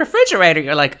white refrigerator.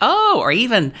 You're like, oh, or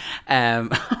even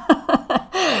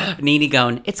Nene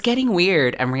going, it's getting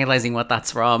weird. I'm realizing what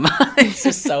that's from. It's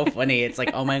just so funny. It's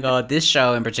like, oh my God, this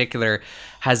show in particular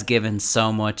has given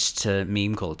so much to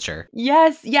meme culture.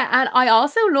 Yes, yeah, and I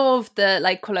also love the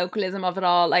like colloquialism of it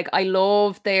all. Like I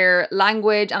love their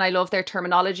language and I love their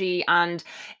terminology, and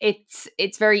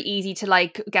it's very easy to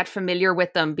like get familiar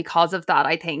with them because of that,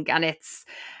 I think. And it's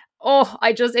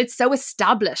it's so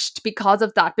established because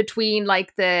of that, between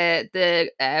like the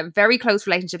very close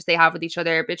relationships they have with each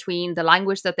other, between the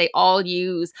language that they all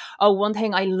use. Oh, one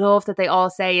thing I love that they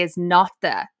all say is not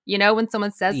the. You know, when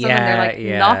someone says something, they're like,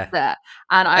 not the.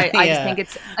 And I just think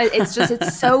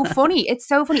it's so funny. It's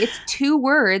so funny. It's 2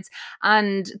 words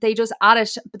and they just add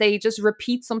it, they just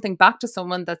repeat something back to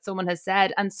someone that someone has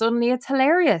said and suddenly it's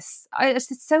hilarious.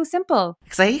 It's so simple.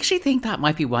 Because I actually think that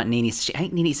might be what Nene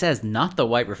says, not the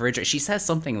white refrigerator. She says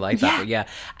something like that, but yeah.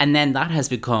 And then that has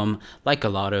become like a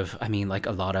lot of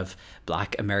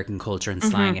Black American culture and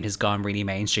slang. It has gone really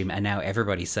mainstream and now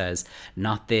everybody says,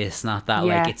 not this, not that.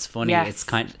 Like, it's funny. Yes. It's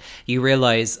kind of, you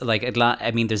realize like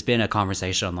there's been a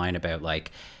conversation online about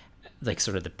like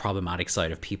sort of the problematic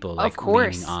side of people like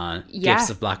leaning on gifts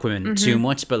of Black women too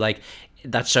much, but like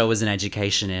that show was an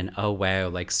education in, oh wow,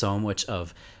 like so much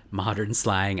of modern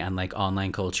slang and like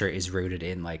online culture is rooted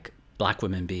in like Black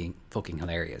women being fucking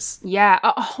hilarious. Yeah,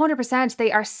 100%.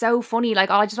 They are so funny.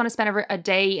 Like, I just want to spend a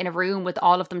day in a room with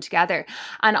all of them together.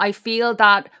 And I feel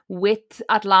that with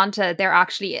Atlanta, they're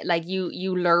actually like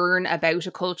you learn about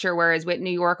a culture, whereas with New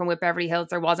York and with Beverly Hills,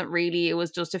 there wasn't really. It was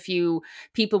just a few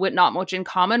people with not much in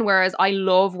common. Whereas I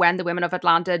love when the women of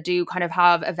Atlanta do kind of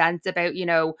have events about, you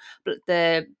know,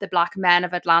 the Black men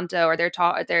of Atlanta, or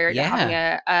they're having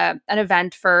an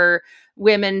event for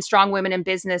strong women in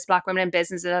business, Black women in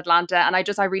business in Atlanta. And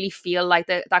I really feel like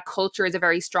that culture is a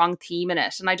very strong theme in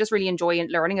it. And I just really enjoy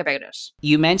learning about it.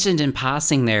 You mentioned in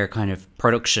passing their kind of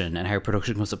production and how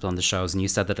production comes up on the shows. And you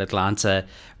said that Atlanta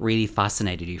really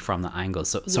fascinated you from the angle.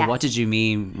 So what did you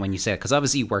mean when you said, because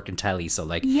obviously you work in telly, so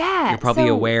like you're probably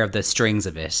aware of the strings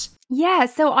of it. Yeah,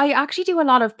 so I actually do a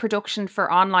lot of production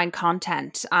for online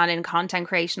content and in content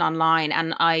creation online.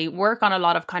 And I work on a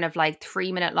lot of kind of like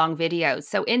 3-minute long videos.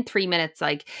 So in 3 minutes,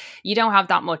 like you don't have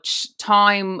that much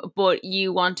time, but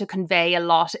you want to convey a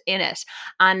lot in it.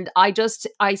 And I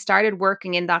started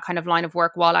working in that kind of line of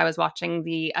work while I was watching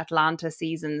the Atlanta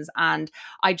seasons. And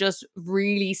I just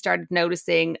really started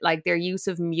noticing like their use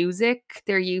of music,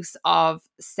 their use of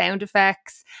sound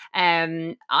effects.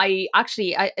 They've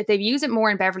used it more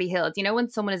in Beverly Hills. You know, when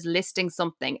someone is listing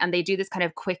something and they do this kind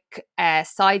of quick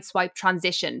side swipe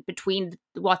transition between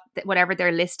whatever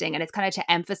they're listing, and it's kind of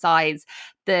to emphasize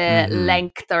the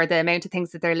length or the amount of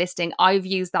things that they're listing. I've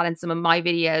used that in some of my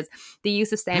videos, the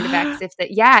use of sound effects.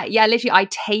 Literally I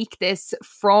take this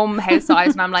from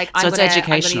Housewives and I'm like, so it's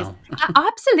educational.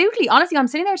 Absolutely, honestly, I'm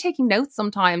sitting there taking notes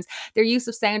sometimes. Their use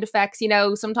of sound effects, you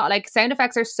know, sometimes like sound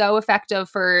effects are so effective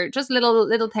for just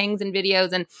little things in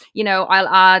videos. And you know, I'll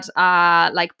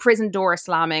add like prison door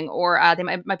slamming, or they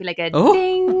might be like a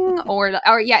ding, or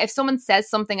if someone says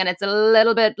something and it's a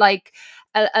little bit like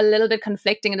a little bit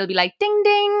conflicting, and it'll be like ding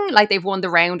ding, like they've won the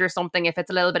round or something, if it's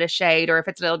a little bit of shade or if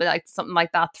it's a little bit like something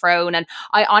like that thrown. And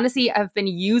I honestly have been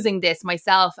using this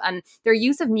myself, and their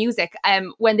use of music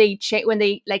when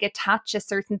they like attach a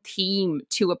certain theme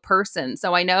to a person.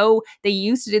 So I know they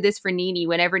used to do this for Nene.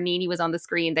 Whenever Nene was on the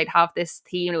screen, they'd have this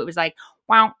theme, and it was like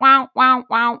wow, wow, wow,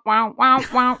 wow, wow, wow,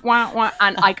 wow, wow, wow.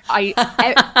 And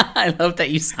I love that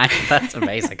you sang. That's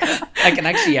amazing. I can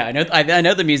actually, yeah, I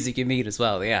know the music you mean as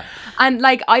well. Yeah. And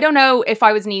like, I don't know if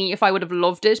I was Nini, if I would have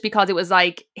loved it, because it was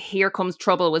like, Here Comes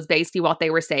Trouble was basically what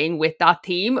they were saying with that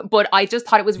theme. But I just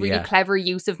thought it was really clever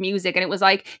use of music. And it was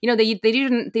like, you know, they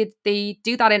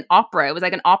do that in opera. It was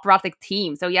like an operatic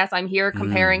theme. So yes, I'm here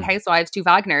comparing Housewives to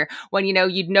Wagner when, you know,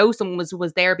 you'd know someone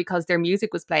was there because their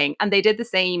music was playing. And they did the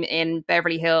same in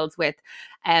Beverly Hills with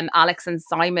Alex and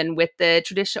Simon, with the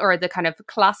tradition or the kind of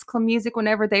classical music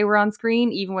whenever they were on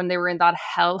screen. Even when they were in that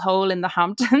hellhole in the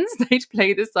Hamptons, they'd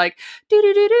play this like do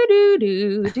do do do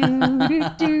do do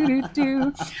do do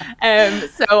do.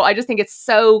 So I just think it's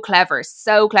so clever,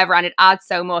 and it adds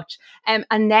so much. And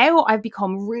now I've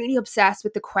become really obsessed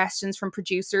with the questions from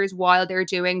producers while they're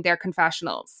doing their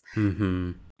confessionals.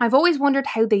 I've always wondered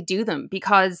how they do them,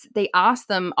 because they ask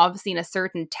them obviously in a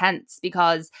certain tense,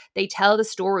 because they tell the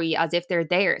story as if they're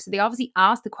there. So they obviously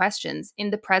ask the questions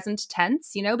in the present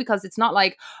tense, you know, because it's not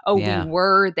like, oh, we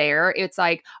were there. It's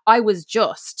like, I was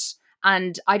just.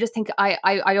 And I just think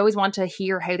I always want to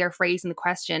hear how they're phrasing the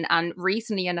question. And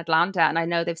recently in Atlanta, and I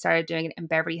know they've started doing it in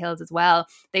Beverly Hills as well,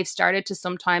 they've started to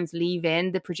sometimes leave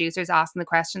in the producers asking the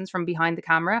questions from behind the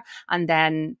camera, and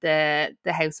then the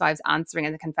housewives answering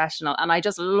in the confessional. And I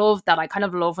just love that. I kind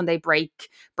of love when they break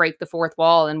the fourth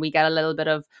wall and we get a little bit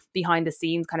of behind the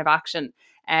scenes kind of action.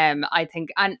 I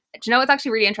think, and do you know what's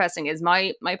actually really interesting is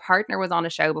my partner was on a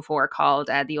show before called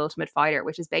The Ultimate Fighter,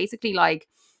 which is basically like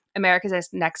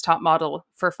America's Next Top Model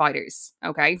for fighters.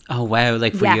 Okay. Oh wow,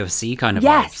 like for UFC kind of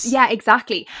vibes. Yeah,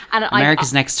 exactly. And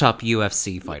America's Next Top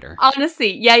UFC Fighter.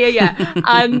 Honestly, yeah.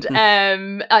 And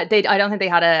I don't think they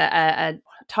had a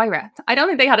Tyra. I don't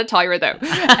think they had a Tyra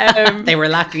though. They were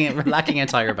lacking in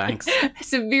Tyra Banks.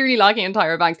 Severely lacking in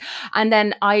Tyra Banks. And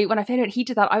then when I found out he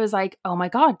did that, I was like, oh my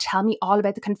God, tell me all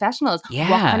about the confessionals.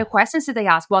 Yeah. What kind of questions did they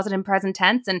ask? Was it in present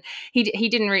tense? And he did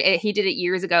it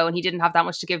years ago, and he didn't have that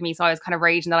much to give me, so I was kind of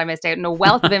raging that I missed out on a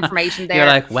wealth of information there. You're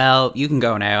like, well, you can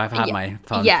go now. I've had my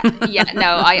fun. Yeah.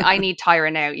 No, I need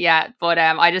Tyra now. Yeah. But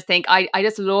I just think I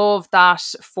just love that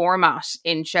format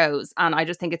in shows, and I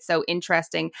just think it's so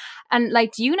interesting. And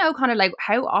like, do you know kind of like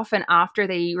how often after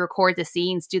they record the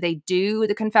scenes do they do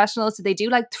the confessionals? Do they do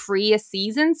like 3 a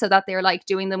season, so that they're like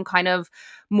doing them kind of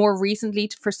more recently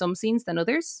for some scenes than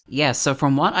others? Yeah, so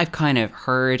from what I've kind of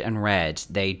heard and read,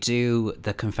 they do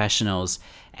the confessionals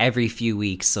every few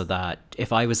weeks, so that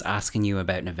if I was asking you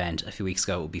about an event a few weeks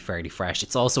ago, it would be fairly fresh.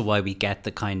 It's also why we get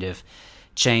the kind of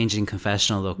change in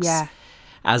confessional looks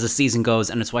as the season goes,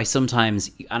 and it's why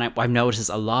sometimes, and I've noticed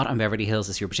a lot on Beverly Hills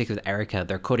this year, particularly with Erica,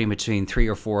 they're cutting between 3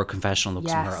 or 4 confessional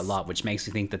looks from her a lot, which makes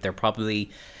me think that they're probably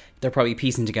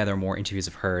piecing together more interviews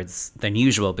of hers than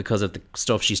usual because of the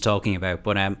stuff she's talking about.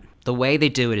 But the way they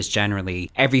do it is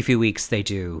generally every few weeks they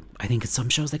do, I think in some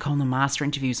shows they call them master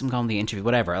interviews, some call them the interview,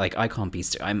 whatever. Like I call them piece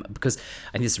to, because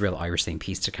I think it's a real Irish thing,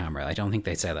 piece to camera. I don't think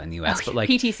they say that in the US, but like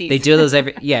PTCs. They do those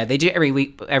they do every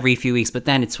week, every few weeks. But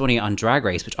then it's funny on Drag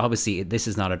Race, which obviously this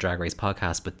is not a Drag Race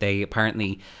podcast, but they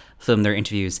apparently film their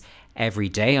interviews every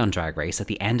day on Drag Race at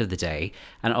the end of the day.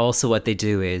 And also what they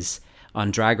do is, on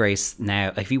Drag Race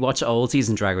now, if you watch old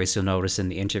season Drag Race, you'll notice in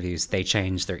the interviews they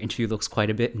change their interview looks quite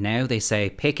a bit. Now they say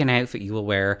pick an outfit you will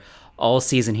wear all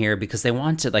season here, because they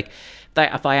want to, like,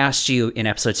 if I asked you in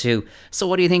episode 2, so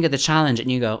what do you think of the challenge,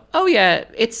 and you go, oh yeah,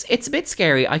 it's a bit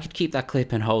scary, I could keep that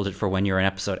clip and hold it for when you're in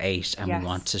episode 8 and we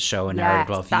want to show a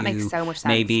narrative of that you makes so much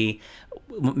sense.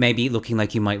 maybe looking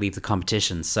like you might leave the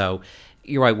competition. So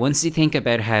you're right, once you think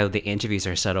about how the interviews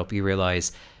are set up, you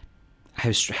realize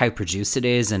how produced it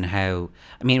is, and how,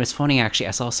 I mean, it was funny actually,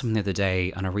 I saw something the other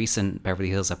day on a recent Beverly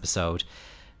Hills episode.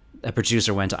 A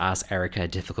producer went to ask Erica a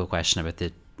difficult question about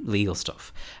the legal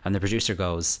stuff, and the producer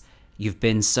goes, you've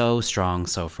been so strong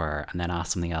so far, and then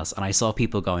asked something else, and I saw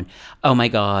people going, oh my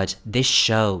God, this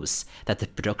shows that the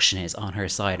production is on her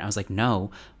side. And I was like, no,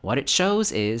 what it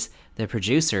shows is the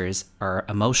producers are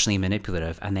emotionally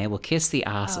manipulative, and they will kiss the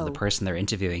ass of the person they're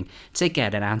interviewing to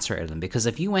get an answer out of them. Because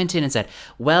if you went in and said,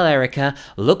 well, Erica,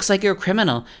 looks like you're a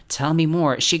criminal, tell me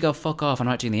more, she'd go, fuck off, I'm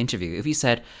not doing the interview. If you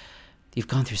said, you've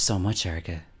gone through so much,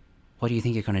 Erica, what do you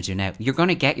think you're going to do now? You're going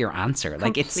to get your answer.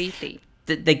 Like, completely.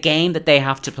 It's the game that they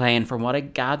have to play. And from what I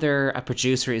gather, a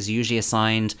producer is usually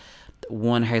assigned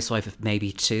one housewife,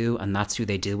 maybe 2, and that's who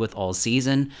they deal with all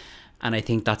season. And I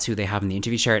think that's who they have in the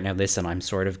interview chart. Now, listen, I'm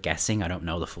sort of guessing. I don't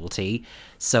know the full tea.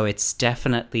 So it's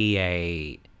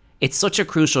definitely it's such a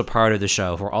crucial part of the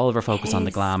show, where all of our focus on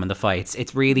the glam and the fights.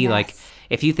 It's really like,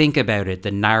 if you think about it, the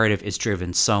narrative is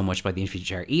driven so much by the interview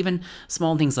chair. Even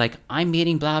small things like, I'm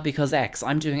meeting blah because X,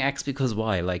 I'm doing X because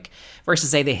Y. Like,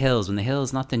 versus say The Hills, when The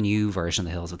Hills, not the new version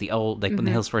of The Hills, but the old, like when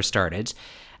The Hills first started,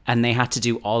 and they had to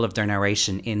do all of their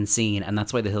narration in scene, and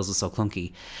that's why The Hills was so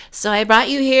clunky. So I brought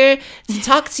you here to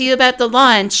talk to you about the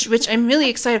launch, which I'm really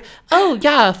excited. Oh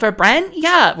yeah, for Brent,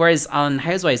 yeah. Whereas on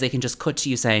Housewives, they can just cut to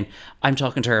you saying, I'm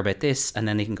talking to her about this, and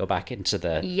then they can go back into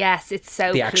the yes, it's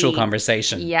so the actual clean.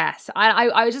 Conversation. Yes,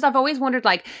 I've always wondered,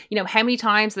 like, you know, how many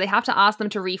times do they have to ask them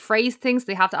to rephrase things?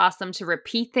 They have to ask them to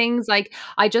repeat things. Like,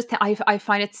 I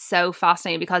find it so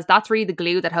fascinating, because that's really the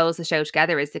glue that holds the show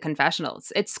together, is the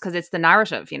confessionals. It's because it's the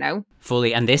narrative, you know.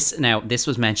 Fully. And this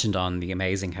was mentioned on the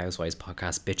Amazing Housewives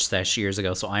podcast, Bitch Sesh, years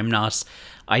ago. So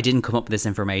I didn't come up with this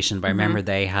information, but I remember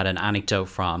they had an anecdote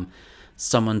from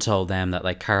someone told them that,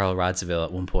 like, Carol Radziwill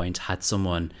at one point had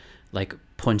someone like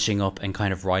punching up and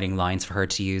kind of writing lines for her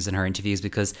to use in her interviews,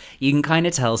 because you can kind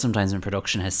of tell sometimes when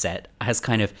production has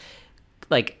kind of,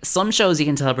 like, some shows you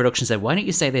can tell production said, why don't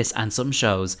you say this? And some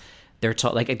shows they're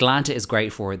like Atlanta is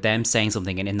great for them saying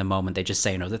something, and in the moment they just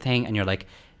say another thing, and you're like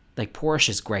Porsche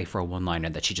is great for a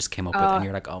one-liner that she just came up with, and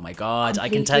you're like, oh my god, completely. I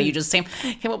can tell you just came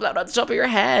up with that on the top of your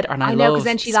head. And I know, because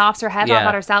then she laughs her head off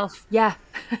at herself. Yeah.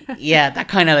 Yeah, that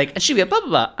kind of like, and she'd be a blah blah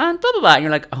blah and blah blah blah, and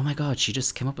you're like, oh my god, she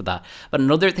just came up with that. But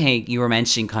another thing you were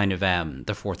mentioning, kind of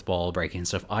the fourth wall breaking and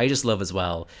stuff, I just love as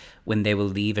well when they will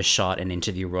leave a shot an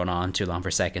interview run on too long for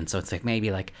a second. So it's like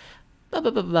maybe like blah blah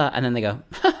blah blah, and then they go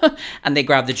and they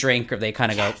grab the drink, or they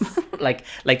kind of go like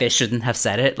they shouldn't have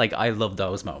said it. Like, I love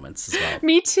those moments as well.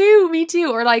 Me too.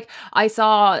 Or like, I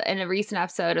saw in a recent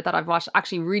episode that I've watched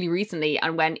actually really recently,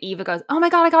 and when Eva goes, oh my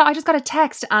god, I just got a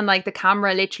text, and like the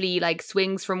camera literally like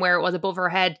swings from where it was above her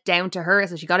head down to her,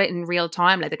 so she got it in real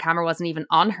time. Like, the camera wasn't even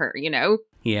on her, you know.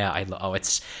 Yeah,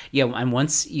 and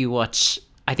once you watch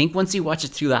it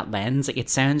through that lens, like, it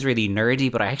sounds really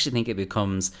nerdy, but I actually think it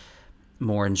becomes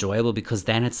more enjoyable, because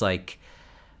then it's like,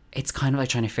 it's kind of like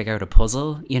trying to figure out a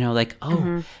puzzle, you know, like,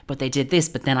 but they did this,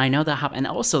 but then I know that happened. And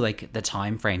also, like, the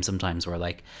time frame sometimes, where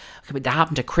like, okay, but that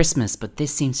happened at Christmas, but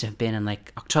this seems to have been in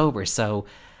like October. So,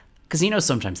 because, you know,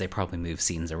 sometimes they probably move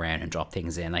scenes around and drop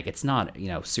things in, like, it's not, you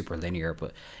know, super linear.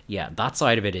 But yeah, that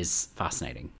side of it is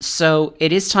fascinating. So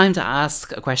it is time to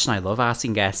ask a question I love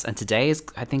asking guests, and today is,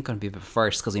 I think, going to be the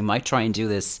first, because we might try and do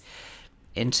this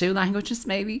in 2 languages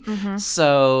maybe.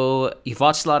 So you've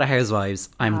watched a lot of Housewives.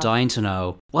 I'm dying to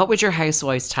know, what would your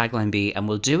Housewives tagline be? And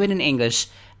we'll do it in English,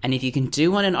 and if you can do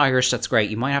one in Irish, that's great.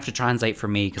 You might have to translate for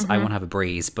me, because I won't have a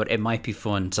breeze, but it might be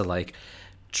fun to like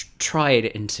try it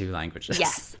in 2 languages.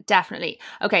 Yes, definitely.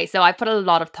 Okay, so I put a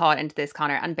lot of thought into this,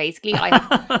 Connor, and basically I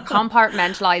have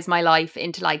compartmentalized my life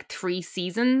into like 3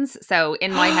 seasons. So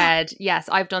in my head, yes,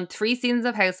 I've done 3 seasons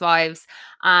of Housewives,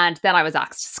 and then I was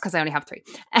axed because I only have 3.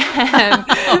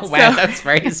 Oh, wow, that's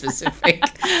very specific.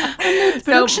 And the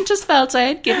production just felt I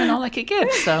had given all I could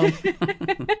give.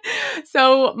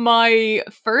 So my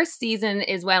first season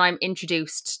is when I'm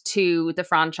introduced to the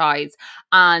franchise,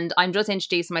 and I'm just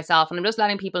introducing myself, and I'm just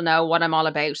letting people know what I'm all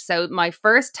about. So my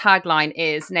first tagline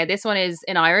is, now this one is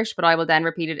in Irish, but I will then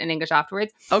repeat it in English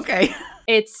afterwards. Okay.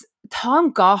 It's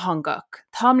Tom Gahonguk,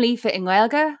 Tom Leafa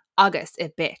Ingwelga, August a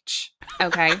bitch.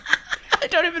 Okay. I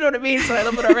don't even know what it means, so I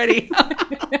love it already.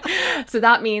 So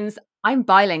that means I'm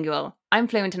bilingual. I'm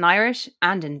fluent in Irish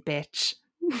and in bitch.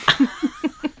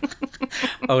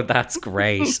 Oh, that's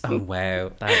great. Oh,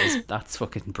 wow. That's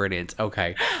fucking brilliant.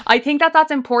 Okay. I think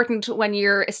that's important when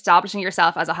you're establishing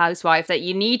yourself as a housewife, that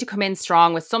you need to come in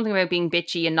strong with something about being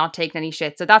bitchy and not taking any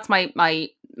shit. So that's my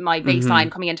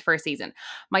baseline coming into first season.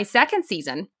 My second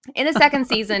season, in the second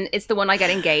season, it's the one I get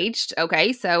engaged.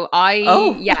 Okay. So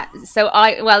this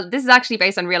is actually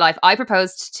based on real life. I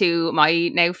proposed to my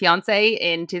now fiance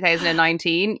in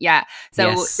 2019. Yeah.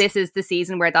 So This is the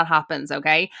season where that happens.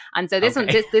 Okay. And so this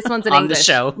one's in on English. The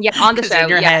show. Yeah. On the show. In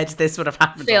your head, this would have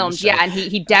happened. Filmed. Yeah. And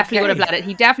he definitely would have let it.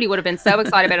 He definitely would have been so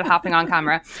excited about it happening on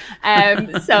camera.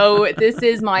 So this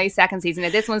is my second season. Now,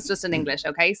 this one's just in English.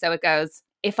 Okay. So it goes,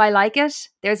 if I like it,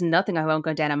 there's nothing I won't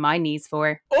go down on my knees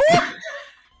for. I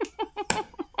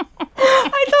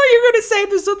thought you were going to say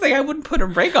there's something I wouldn't put a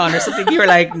ring on or something. You were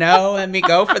like, no, let me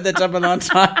go for the double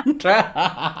entendre.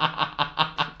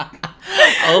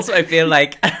 Also, I feel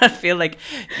like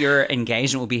your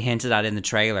engagement will be hinted at in the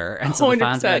trailer, and so the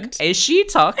fans are like, is she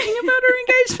talking about her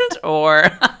engagement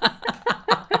or?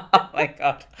 Oh my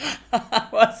god, I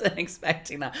wasn't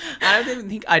expecting that.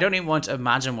 I don't even want to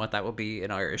imagine what that would be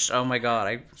in Irish. Oh my god,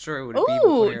 I'm sure it would be.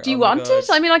 Oh, do you want it?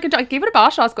 I mean, I could give it a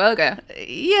bash, Osquelga.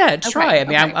 Yeah, try. Okay, I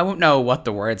mean, I won't know what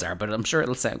the words are, but I'm sure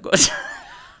it'll sound good.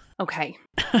 Okay.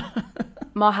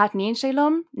 má hat níon sé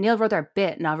lum, níl rud ar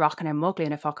bit ná rochan ar mugla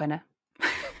in a focanna.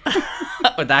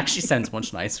 Oh, that actually sounds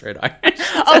much nicer in Irish.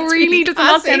 Oh, really? Does it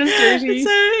not sound as dirty?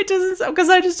 It doesn't, because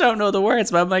I just don't know the words.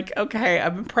 But I'm like, okay,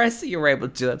 I'm impressed that you were able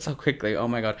to do that so quickly. Oh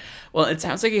my God. Well, it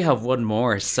sounds like you have one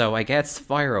more, so I guess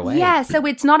fire away. Yeah, so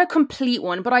it's not a complete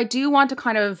one, but I do want to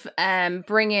kind of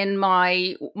bring in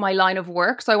my line of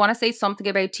work. So I want to say something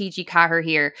about TG Cahir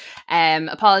here.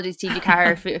 Apologies, TG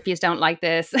Cahir, if you don't like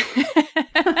this.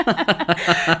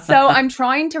 So I'm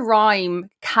trying to rhyme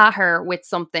Cahir with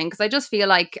something because I just feel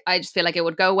like it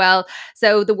would go well.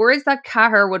 So the words that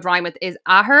Cahir would rhyme with is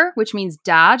ahir, which means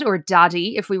dad or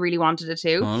daddy, if we really wanted it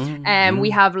to. We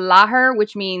have lahir,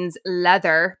 which means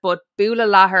leather, but bula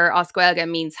lahir oscuelga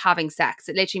means having sex.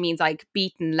 It literally means like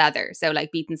beaten leather, so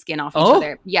like beaten skin off each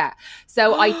other. Yeah.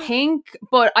 So I think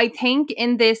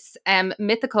in this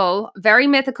very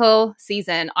mythical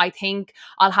season, I think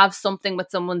I'll have something with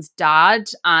someone's dad,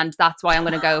 and that's why I'm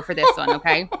going to go for this one.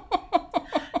 Okay.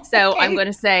 So I'm going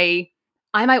to say,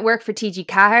 I might work for TG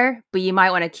Cahir, but you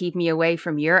might want to keep me away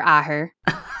from your ahir.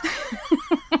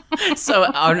 So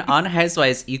on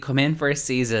Housewives, you come in for a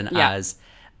season as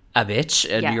a bitch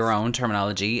in your own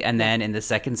terminology, and then in the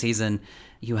second season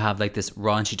you have like this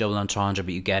raunchy double entendre,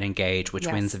 but you get engaged, which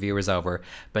wins the viewers over.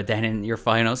 But then in your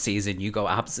final season, you go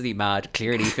absolutely mad,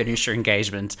 clearly finish your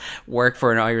engagement, work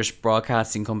for an Irish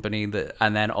broadcasting company,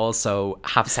 and then also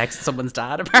have sex with someone's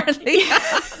dad, apparently.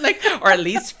 Or at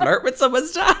least flirt with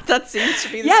someone's dad. That seems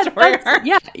to be the story arc.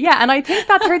 Yeah, and I think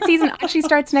that third season actually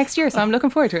starts next year, so I'm looking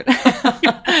forward to it.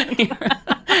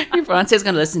 Your fiance's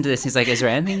going to listen to this. He's like, is there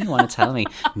anything you want to tell me?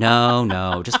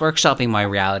 No, just workshopping my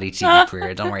reality TV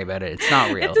career. Don't worry about it. It's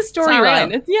not real. It's a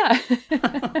storyline.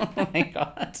 Oh my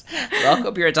God. Lock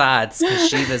up your dads, because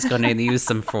Shiva's going to use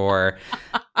them for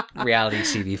reality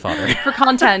TV fodder. For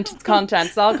content. It's content.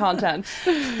 It's all content.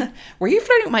 Were you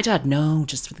flirting with my dad? No,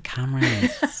 just for the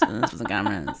cameras. Just for the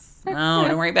cameras. No,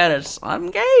 don't worry about it. I'm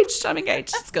engaged.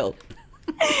 It's cool.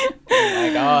 Oh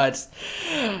my God.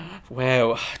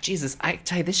 Wow. Jesus, I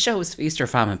tell you, this show is feast or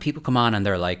famine. People come on and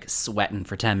they're like sweating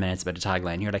for 10 minutes about a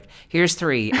tagline. You're like, here's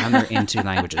 3, and they're in 2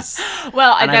 languages.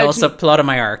 Well, I also plotted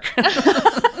my arc.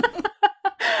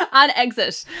 And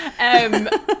exit. I'm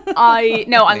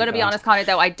going to be honest, Connor,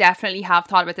 though, I definitely have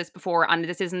thought about this before, and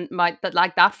this isn't but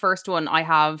like that first one I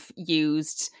have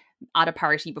used at a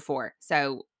party before.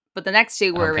 So, but the next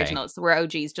 2 were originals, were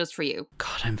OGs just for you.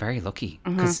 God, I'm very lucky,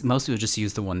 because most people just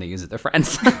use the one they use at their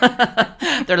friends.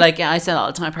 They're like, yeah, I sell all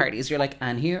the time parties. You're like,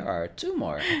 and here are 2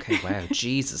 more. Okay, wow,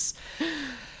 Jesus.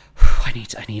 I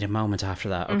need a moment after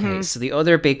that. Okay, so the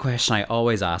other big question I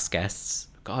always ask guests,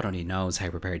 God only knows how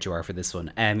prepared you are for this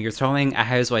one. You're throwing a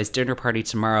Housewives dinner party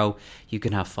tomorrow. You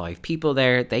can have 5 people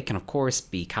there. They can, of course,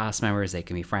 be cast members. They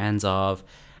can be friends of,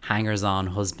 hangers-on,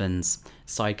 husbands,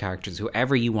 side characters,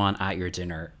 whoever you want at your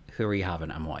dinner. Who are you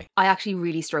having and why? I actually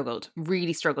really struggled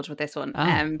with this one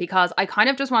because I kind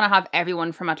of just want to have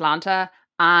everyone from Atlanta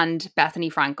and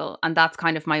Bethany Frankel, and that's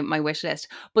kind of my wish list.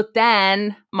 But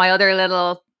then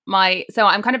so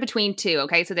I'm kind of between 2,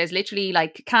 okay? So there's literally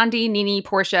like Candy, Nene,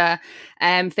 Portia,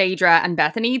 Phaedra, and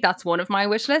Bethany. That's one of my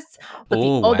wish lists. But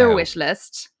the other wish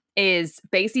list is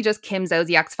basically just Kim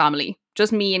Zolciak's family.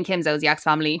 Just me and Kim Zolciak's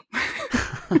family.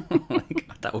 Oh my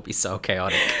God, that would be so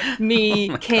chaotic. Me,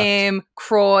 Kim,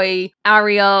 Croy,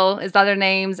 Ariel, is that their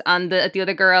names? And the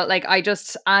other girl, like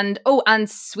and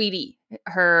Sweetie,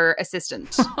 her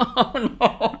assistant. Oh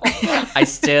no. I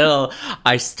still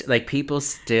like, people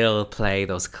still play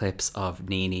those clips of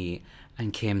Nene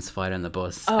and Kim's fight on the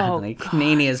bus. Oh, and like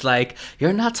Nene is like,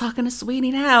 you're not talking to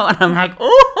Sweetie now. And I'm like,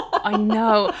 oh. I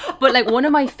know. But like one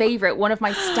of my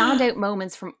standout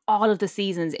moments from all of the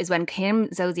seasons is when Kim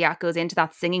Zolciak goes into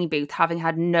that singing booth, having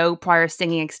had no prior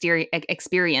singing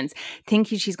experience,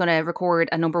 thinking she's going to record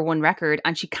a #1 record,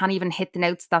 and she can't even hit the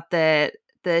notes that the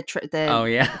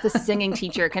singing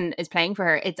teacher is playing for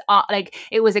her. It's like,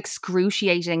 it was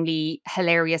excruciatingly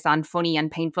hilarious and funny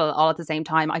and painful all at the same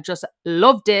time. I just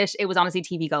loved it. It was honestly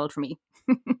TV gold for me.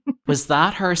 Was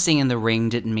that her singing The Ring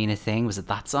Didn't Mean a Thing? Was it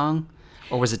that song?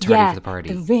 Or was it Turning for the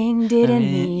Party? The ring didn't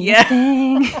mean a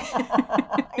thing.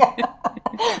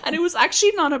 And it was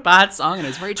actually not a bad song, and it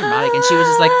was very dramatic, and she was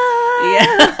just like,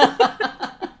 yeah.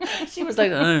 She was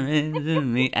like,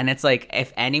 and it's like,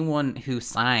 if anyone who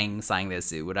sang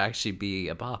this, it would actually be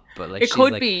a bop. But like, it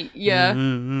could be, yeah.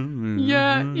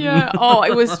 Oh,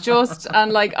 it was just,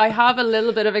 and like, I have a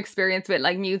little bit of experience with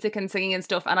like music and singing and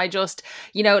stuff, and I just,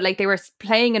 like, they were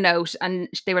playing a note, and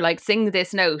they were like, sing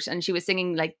this note, and she was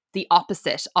singing like the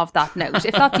opposite of that note,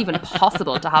 if that's even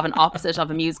possible to have an opposite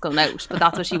of a musical note, but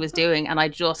that's what she was doing, and I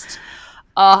just,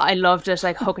 I loved it,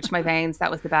 like, hook it to my veins. That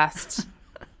was the best.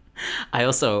 I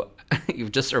also,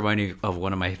 you've just reminded me of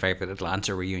one of my favorite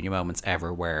Atlanta reunion moments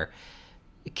ever, where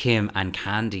Kim and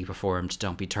Candy performed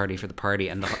 "Don't Be Tardy for the Party,"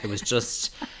 and it was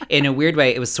just, in a weird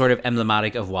way, it was sort of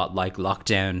emblematic of what like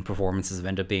lockdown performances have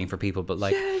ended up being for people. But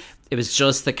like, it was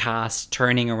just the cast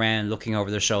turning around, looking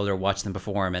over their shoulder, watching them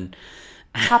perform, and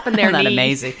tapping their that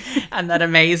knee. that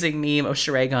amazing meme of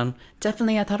Sheree going,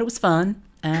 "Definitely, I thought it was fun.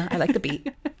 I like the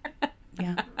beat."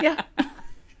 Yeah.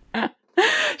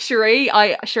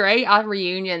 Sheree at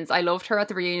reunions. I loved her at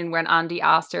the reunion when Andy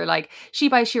asked her like, "She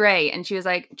by Sheree," and she was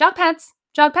like, jog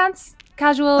pants,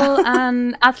 casual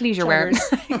and athleisure wear.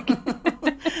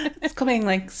 It's coming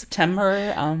like September,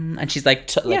 and she's like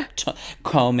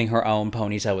combing her own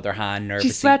ponytail with her hand nervously.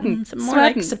 She's sweating.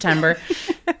 Like September.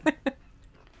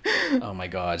 Oh my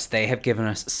god, they have given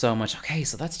us so much. Okay,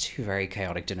 so that's 2 very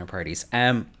chaotic dinner parties.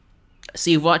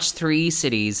 So you've watched 3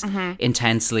 cities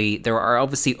intensely. There are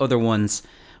obviously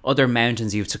other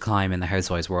mountains you have to climb in the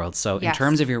Housewives world. So in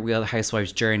terms of your Real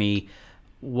Housewives journey,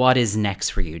 what is next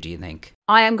for you, do you think?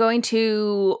 I am going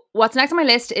to, what's next on my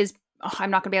list is, I'm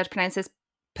not going to be able to pronounce this,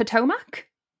 Potomac?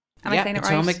 Am I saying it right?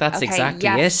 Potomac, that's exactly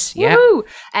it.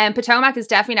 Yeah. Potomac is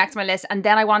definitely next on my list. And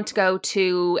then I want to go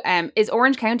to, is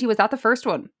Orange County, was that the first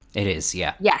one? It is,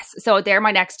 yeah. Yes. So they're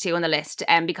my next 2 on the list.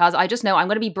 Because I just know I'm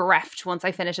going to be bereft once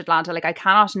I finish Atlanta. Like I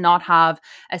cannot not have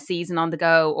a season on the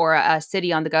go or a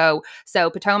city on the go. So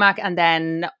Potomac and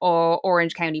then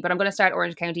Orange County. But I'm going to start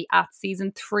Orange County at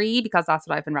season 3 because that's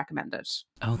what I've been recommended.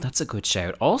 Oh, that's a good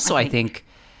shout. Also, I think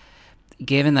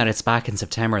given that it's back in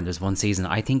September and there's 1 season,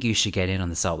 I think you should get in on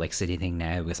the Salt Lake City thing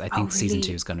now, because I think season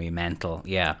 2 is going to be mental.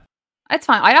 Yeah. It's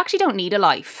fine. I actually don't need a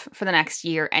life for the next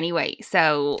year anyway.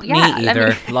 So, yeah. Me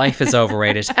either. Life is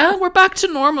overrated. Oh, we're back to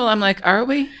normal. I'm like, are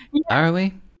we? Yeah. Are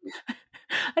we?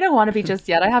 I don't want to be just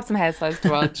yet. I have some Housewives to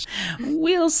watch.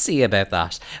 We'll see about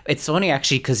that. It's funny,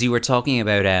 actually, because you were talking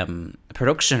about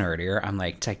production earlier and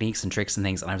like techniques and tricks and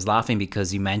things. And I was laughing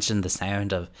because you mentioned the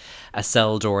sound of a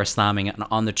cell door slamming. And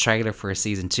on the trailer for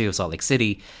season 2 of Salt Lake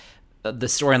City, the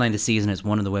storyline this season is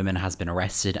one of the women has been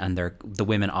arrested, and the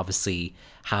women obviously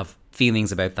have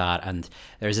feelings about that. And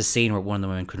there's a scene where one of the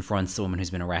women confronts the woman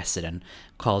who's been arrested and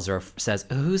calls her, says,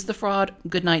 "Who's the fraud?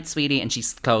 Good night, sweetie." And she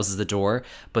closes the door,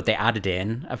 but they added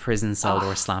in a prison cell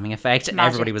door slamming effect, and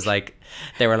everybody was like,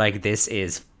 they were like, this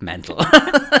is mental.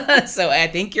 So I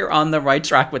think you're on the right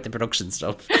track with the production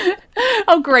stuff.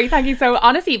 Oh, great. Thank you. So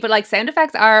honestly, but like sound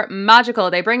effects are magical.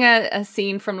 They bring a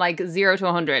scene from like 0 to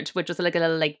 100, which is like a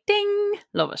little like ding.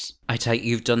 Love it. I tell you,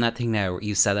 you've done that thing now where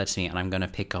you said that to me, and I'm going to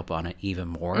pick up on it even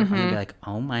more. I'm going to be like,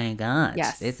 oh my God,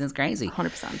 yes, this is crazy.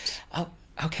 100%. Oh,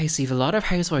 okay, so you have a lot of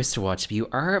Housewives to watch, but you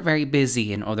are very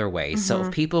busy in other ways. So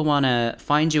if people want to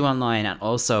find you online and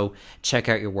also check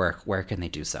out your work, where can they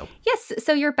do so? Yes,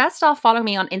 so you're best off following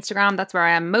me on Instagram. That's where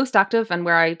I am most active and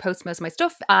where I post most of my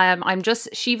stuff. I'm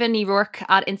just Shiva Nirourke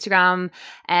at Instagram.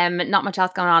 Not much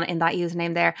else going on in that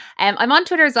username there. I'm on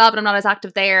Twitter as well, but I'm not as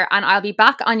active there. And I'll be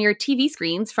back on your TV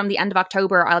screens from the end of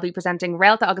October. I'll be presenting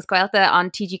Réalta agus Gaelta on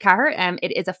TG Ceathair.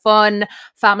 It is a fun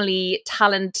family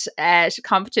talent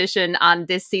competition, and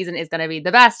this season is going to be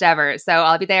the best ever. So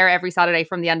I'll be there every Saturday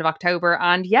from the end of October,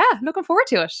 and yeah, looking forward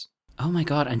to it. Oh my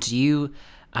God. And do you,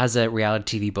 as a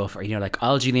reality TV buff, are you like,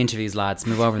 I'll do the interviews, lads,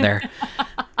 move over there.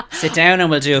 Sit down and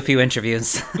we'll do a few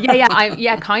interviews.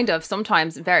 Yeah, kind of.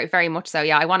 Sometimes, very, very much so.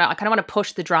 Yeah, I kind of want to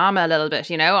push the drama a little bit.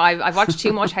 You know, I've watched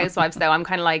too much Housewives though. I'm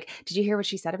kind of like, did you hear what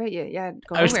she said about you? Yeah,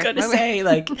 I was going to say,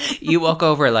 like, you walk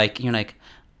over, like, you're like,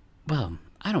 well,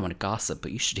 I don't want to gossip,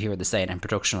 but you should hear what they say. And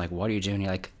production, like, what are you doing? You're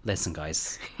like, listen,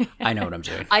 guys, I know what I'm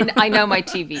doing. I know my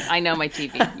TV.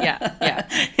 Yeah.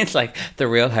 It's like the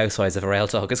Real Housewives of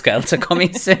Réalta agus Gaelta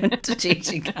coming soon to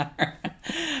TG Ceathair.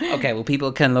 Okay, well,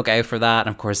 people can look out for that. And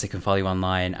of course, they can follow you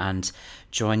online and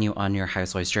join you on your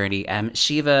Housewives journey.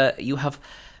 Shiva, you have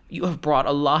brought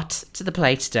a lot to the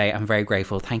plate today. I'm very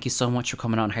grateful. Thank you so much for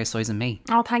coming on Housewives and Me.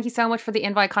 Oh, thank you so much for the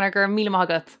invite, Conor. Gur míle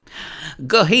maith.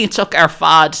 Go he took our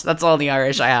fad. That's all the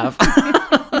Irish I have.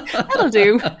 That'll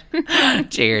do.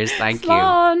 Cheers. Thank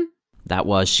Slán. you. That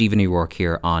was Shiva Nirourke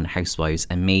here on Housewives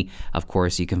and Me. Of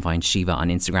course, you can find Shiva on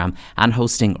Instagram and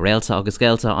hosting Réalta agus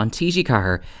Gaelta on TG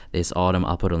Ceathair this autumn.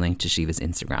 I'll put a link to Shiva's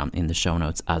Instagram in the show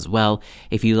notes as well.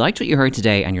 If you liked what you heard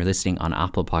today and you're listening on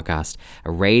Apple Podcast,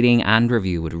 a rating and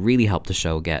review would really help the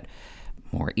show get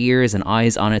more ears and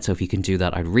eyes on it. So if you can do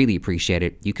that, I'd really appreciate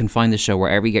it. You can find the show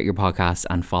wherever you get your podcasts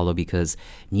and follow, because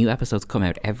new episodes come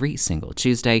out every single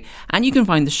Tuesday. And you can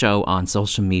find the show on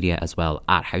social media as well.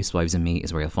 At Housewives and Me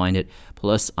is where you'll find it.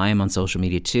 Plus, I am on social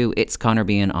media too. It's Conor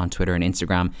Bean on Twitter and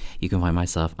Instagram. You can find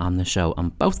myself on the show on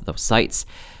both of those sites.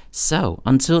 So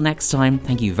until next time,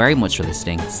 thank you very much for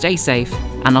listening. Stay safe,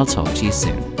 and I'll talk to you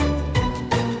soon.